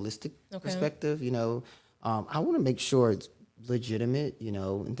in a holistic perspective. I want to make sure it's legitimate,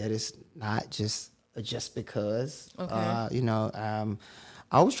 and that it's not just because. Okay.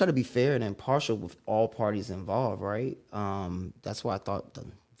 I always try to be fair and impartial with all parties involved, right? That's why I thought the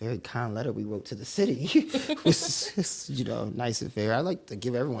very kind letter we wrote to the city was, nice and fair. I like to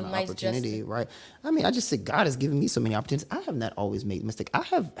give everyone an opportunity, justice. Right? I mean, I just said God has given me so many opportunities. I have not always made mistakes. I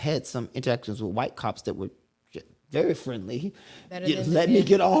have had some interactions with white cops that were very friendly, let me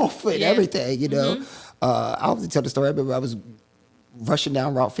get off and everything, Mm-hmm. I often tell the story. I remember I was rushing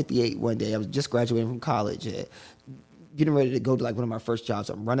down Route 58 one day. I was just graduating from college, getting ready to go to one of my first jobs.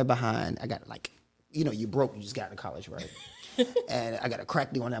 I'm running behind. I got you broke, you just got to college, right? And I got a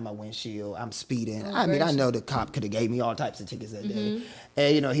crack doing on my windshield. I'm speeding. I mean, I know the cop could have gave me all types of tickets that day.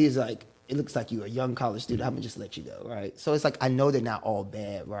 And, he's like, it looks like you're a young college student. I'm going to just let you go, right? So it's like, I know they're not all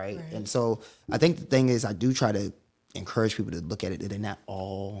bad, right? And so I think the thing is, I do try to encourage people to look at it that they're not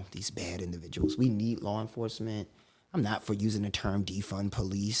all these bad individuals. We need law enforcement. I'm not for using the term defund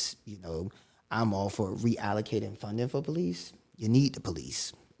police. I'm all for reallocating funding for police. You need the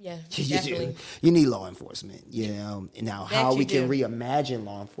police. Yeah, You definitely. do. You need law enforcement. And now how you we can do. reimagine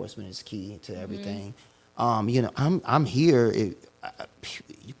law enforcement is key to everything. I'm here.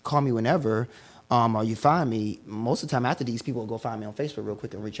 You call me whenever, or you find me. Most of the time, after these people will go find me on Facebook real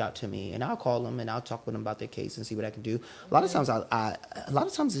quick and reach out to me, and I'll call them and I'll talk with them about their case and see what I can do. A lot of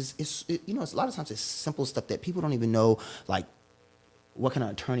times, it's simple stuff that people don't even know, like what kind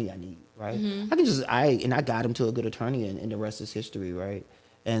of attorney I need, right? I can just I got him to a good attorney, and the rest is history, right?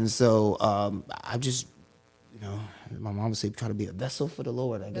 And so I just, my mom would say, try to be a vessel for the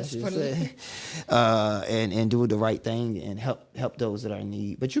Lord, I guess you say, and do the right thing and help those that are in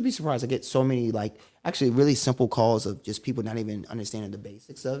need. But you'll be surprised, I get so many actually really simple calls of just people not even understanding the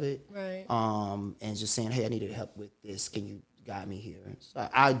basics of it, Right. and just saying, hey, I needed help with this. Can you guide me here? So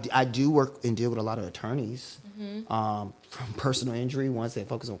I do work and deal with a lot of attorneys, from personal injury, ones that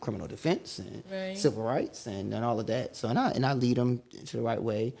focus on criminal defense and Right. civil rights and all of that. So and I lead them to the right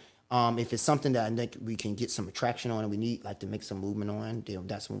way. If it's something that I think we can get some traction on and we need to make some movement on,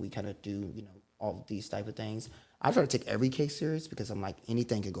 that's when we kind of do all of these type of things. I try to take every case serious because I'm like,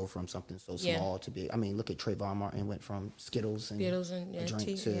 anything could go from something so Yeah. small to big. I mean, look at Trayvon Martin, went from Skittles and yeah, a joint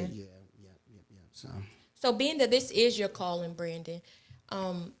tea, to yeah. So So being that this is your calling, Brandon,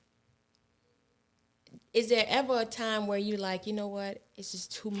 is there ever a time where you like, you know what, it's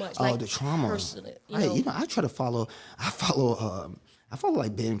just too much? Oh, Like the trauma. personally, Right. I try to follow. I follow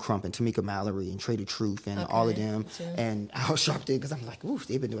like Ben Crump and Tamika Mallory and Trey the Truth and all of Okay, them me too. and Al Sharpton, because I'm like, oof,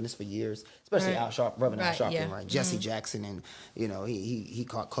 they've been doing this for years. Especially Right. Reverend Al Right, Sharpton, yeah. right? Jesse Jackson, and he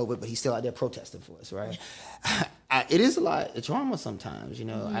caught COVID, but he's still out there protesting for us, right? It is a lot of trauma sometimes.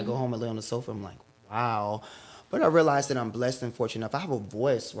 I go home and lay on the sofa. I'm like, wow. But I realize that I'm blessed and fortunate enough. I have a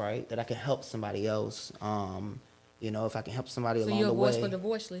voice, right, that I can help somebody else. If I can help somebody So along you're the a voice way. for the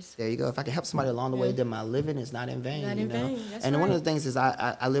voiceless. There you go. If I can help somebody along the way, then my living is not in vain. Not in vain. That's and one right. of the things is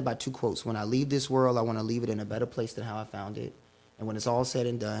I live by two quotes. When I leave this world, I want to leave it in a better place than how I found it. And when it's all said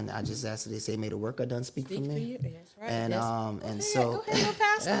and done, I just ask that they say, may the work I done speak for Speak for me. you. That's right. And Go ahead, little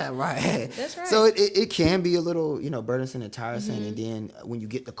pastor. yeah, right. That's right. So it can be a little burdensome and tiresome, and then when you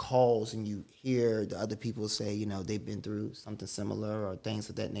get the calls and you hear the other people say they've been through something similar or things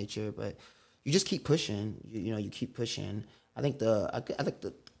of that nature, but you just keep pushing. You keep pushing. I think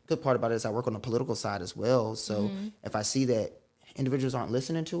the good part about it is I work on the political side as well. So if I see that individuals aren't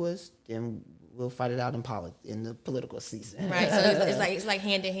listening to us, then we'll fight it out in the political season. Right. So it's like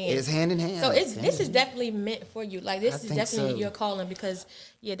hand in hand. It's hand in hand. So It's this is hand in hand. definitely meant for you. Like this I is think definitely so. your calling because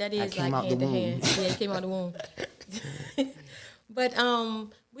that is came like out the hand in womb. hand. Yeah, it came out the womb. But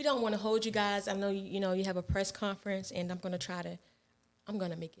we don't want to hold you guys. I know you have a press conference, and I'm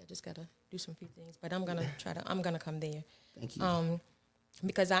gonna make it. I just gotta do some few things, but I'm gonna come there. Thank you.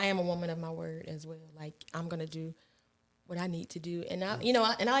 Because I am a woman of my word as well. Like I'm gonna do what I need to do, and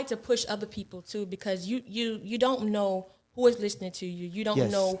I like to push other people too, because you don't know who is listening to you. You don't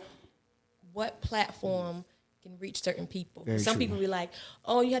Yes. know what platform can reach certain people. Very Some true. people be like,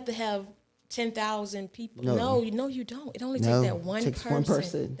 "Oh, you have to have 10,000 people." No, you don't. It only No, takes that one takes person. one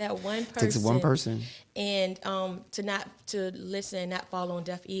person. That one person. Takes one person. And to listen and not fall on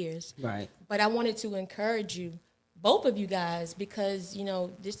deaf ears. Right. But I wanted to encourage you, both of you guys, because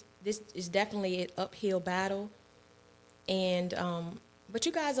this is definitely an uphill battle, and but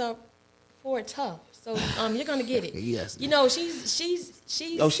you guys are forward tough, so you're gonna get it. Yes. She's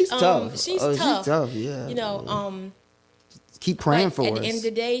Oh, she's tough. She's Oh, she's tough. tough, yeah. Keep But praying for at us. the end of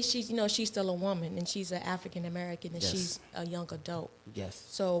the day, she's still a woman, and she's an African American, and Yes. she's a young adult. Yes.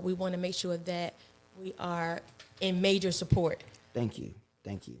 So we want to make sure that we are in major support. Thank you.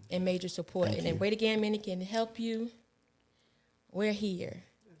 Thank you. In major support. Thank And you. if Wait Again Minnie can help you, we're here.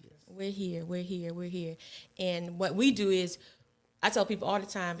 We're here. We're here. We're here. And what we do is, I tell people all the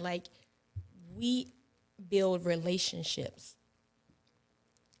time, like, we build relationships,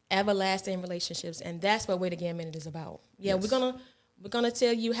 everlasting relationships, and that's what Wait Again Minute is about. Yeah, Yes. we're gonna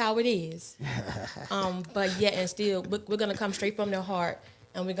tell you how it is, but yet and still, we're gonna come straight from the heart,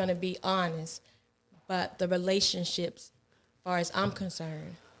 and we're gonna be honest. But the relationships, as far as I'm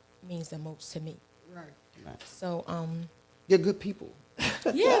concerned, means the most to me. Right. So, They're good people.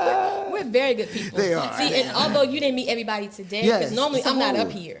 Yeah, we're very good people. They are. See, and although you didn't meet everybody today, because normally I'm not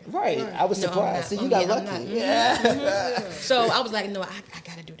up here. Right. I was No, I'm surprised. not. So you Oh, got yeah, I'm lucky. not. Yeah. So I was like, no, I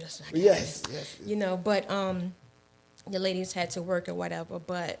gotta do this. I gotta do Yes. this. Yes. You know, but the ladies had to work or whatever.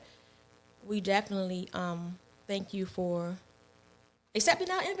 But we definitely thank you for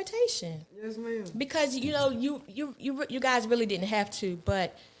accepting our invitation. Yes, ma'am. Because you know you guys really didn't have to,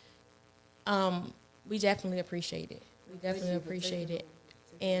 but we definitely appreciate it. We definitely appreciate it,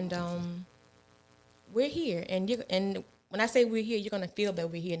 and we're here. And when I say we're here, you're gonna feel that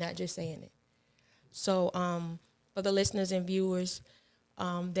we're here, not just saying it. So for the listeners and viewers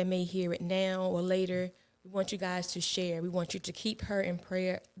that may hear it now or later, we want you guys to share. We want you to keep her in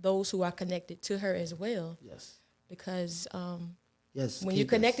prayer. Those who are connected to her as well, Yes. because Yes. when you're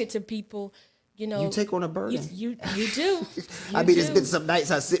connected to people, you know, You take on a burden. You do. I You mean, there's do. been some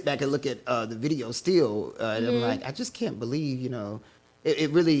nights I sit back and look at the video still, and I'm like, I just can't believe, you know, it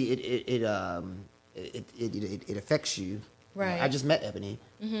really it affects you. Right. I just met Ebony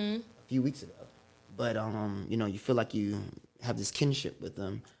a few weeks ago, but you know, you feel like you have this kinship with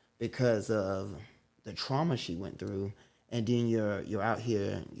them because of the trauma she went through, and then you're out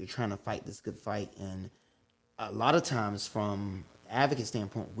here, you're trying to fight this good fight, and a lot of times from advocate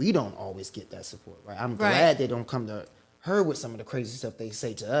standpoint, we don't always get that support, right? I'm Right. glad they don't come to her with some of the crazy stuff they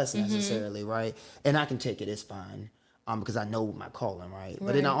say to us necessarily, right? And I can take it, it's fine, because I know my calling, right?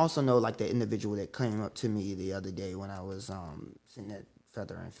 But then I Right. also know like the individual that came up to me the other day when I was sitting at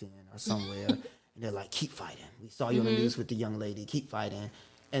Feather and Fin or somewhere, and they're like, keep fighting. We saw you on the news with the young lady, keep fighting.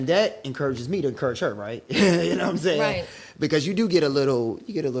 And that encourages me to encourage her, right? You know what I'm saying? Right. Because you get a little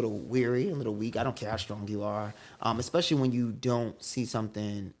weary, a little weak. I don't care how strong you are, especially when you don't see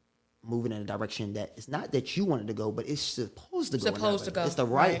something moving in a direction that it's not that you wanted to go, but it's supposed to go. in that Supposed way. to go. It's the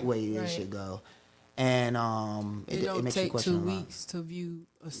right, Right, way it right. should go. And It it don't makes you take question 2 a lot. weeks to view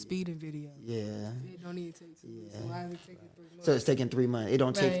a speeding video. Yeah. It don't even take 2 weeks. So why is it taking 3 months? So it's taking 3 months. It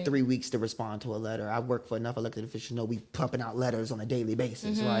don't take Right. 3 weeks to respond to a letter. I work for enough elected officials know we pumping out letters on a daily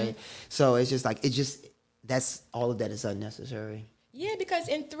basis, right? So it's just like that's all of that is unnecessary. Yeah, because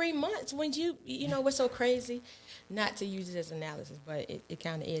in 3 months, when you know what's so crazy, not to use it as analysis, but it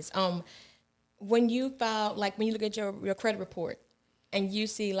kind of is. When you file, like when you look at your credit report, and you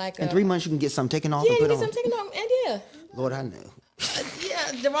see like In 3 months you can get something taken off yeah, and you put get on. something taken off, and yeah, Lord, I know.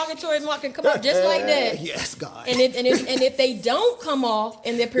 yeah, derogatory mark can come up just like that. Yes, God. And if they don't come off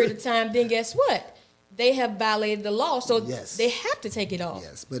in that period of time, then guess what? They have violated the law, so Yes. they have to take it off.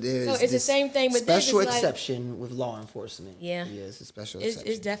 Yes, but there's So it's the this same thing with this, special it's like- exception with law enforcement. Yeah. Yes, a special It's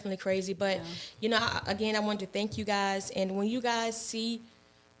exception. definitely crazy, but you know, again, I want to thank you guys. And when you guys see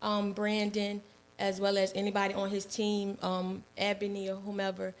Brandon, as well as anybody on his team, Ebony or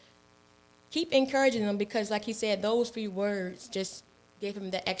whomever, keep encouraging them, because, like he said, those few words just gave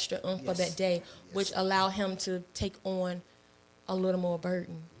him the extra oomph for that day, which allowed him to take on a little more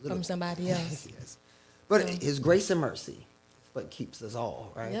burden from somebody else. Yes. But His grace and mercy, is what keeps us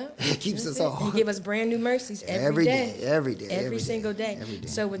all, right? Yeah, It keeps that's us it. all. And give us brand new mercies Every every day, day. every day, Every every day, single day. every day.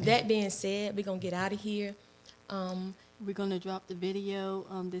 So with that being said, we're going to get out of here. We're gonna drop the video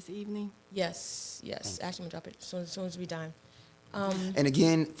this evening. Yes. Actually, I'm going to drop it as soon as we're done. And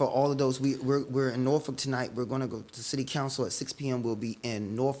again, for all of those, we're in Norfolk tonight. We're going to go to City Council at 6 p.m. We'll be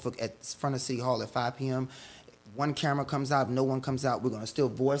in Norfolk at front of City Hall at 5 p.m. One camera comes out, if no one comes out, we're going to still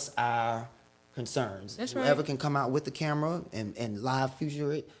voice our concerns. That's right. Whoever can come out with the camera and live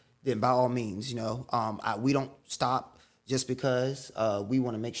feature it, then by all means, you know, we don't stop just because we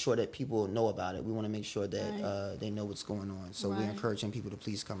want to make sure that people know about it. We want to make sure that they know what's going on. So we're Right. encouraging people to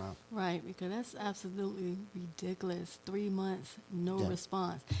please come out. Right, because that's absolutely ridiculous. 3 months, no Yeah.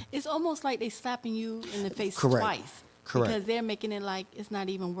 response. It's almost like they slapping you in the face Correct. twice. Correct. Because they're making it like it's not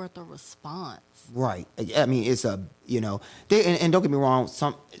even worth a response. Right. I mean, it's and don't get me wrong,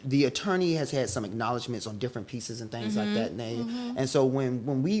 the attorney has had some acknowledgments on different pieces and things like that. And so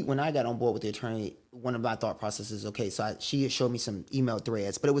when I got on board with the attorney, one of my thought processes, okay, so she had showed me some email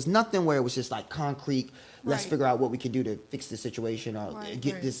threads, but it was nothing where it was just like concrete, let's Right. figure out what we can do to fix the situation or Right.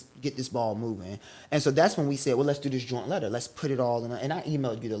 get this ball moving. And so that's when we said, well, let's do this joint letter. Let's put it all in. And I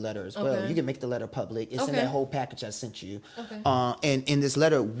emailed you the letter as well. Okay. You can make the letter public. It's in Okay. that whole package I sent you. Okay. And in this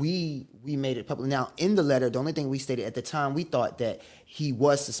letter, we made it public. Now, in the letter, the only thing we stated at the time, we thought that he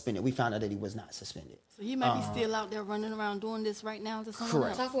was suspended. We found out that he was not suspended. So he might be still out there running around doing this right now to someone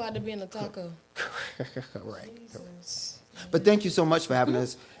Correct. else. Taco out to being a taco. Right. But thank you so much for having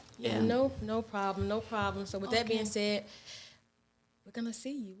us. Yeah. No problem. So with that being said, we're gonna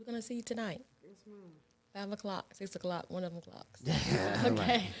see you. We're gonna see you tonight. 5 o'clock, 6 o'clock, one of them clocks.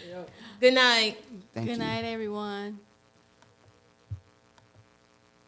 Okay. Good night. Thank Good you. night, everyone.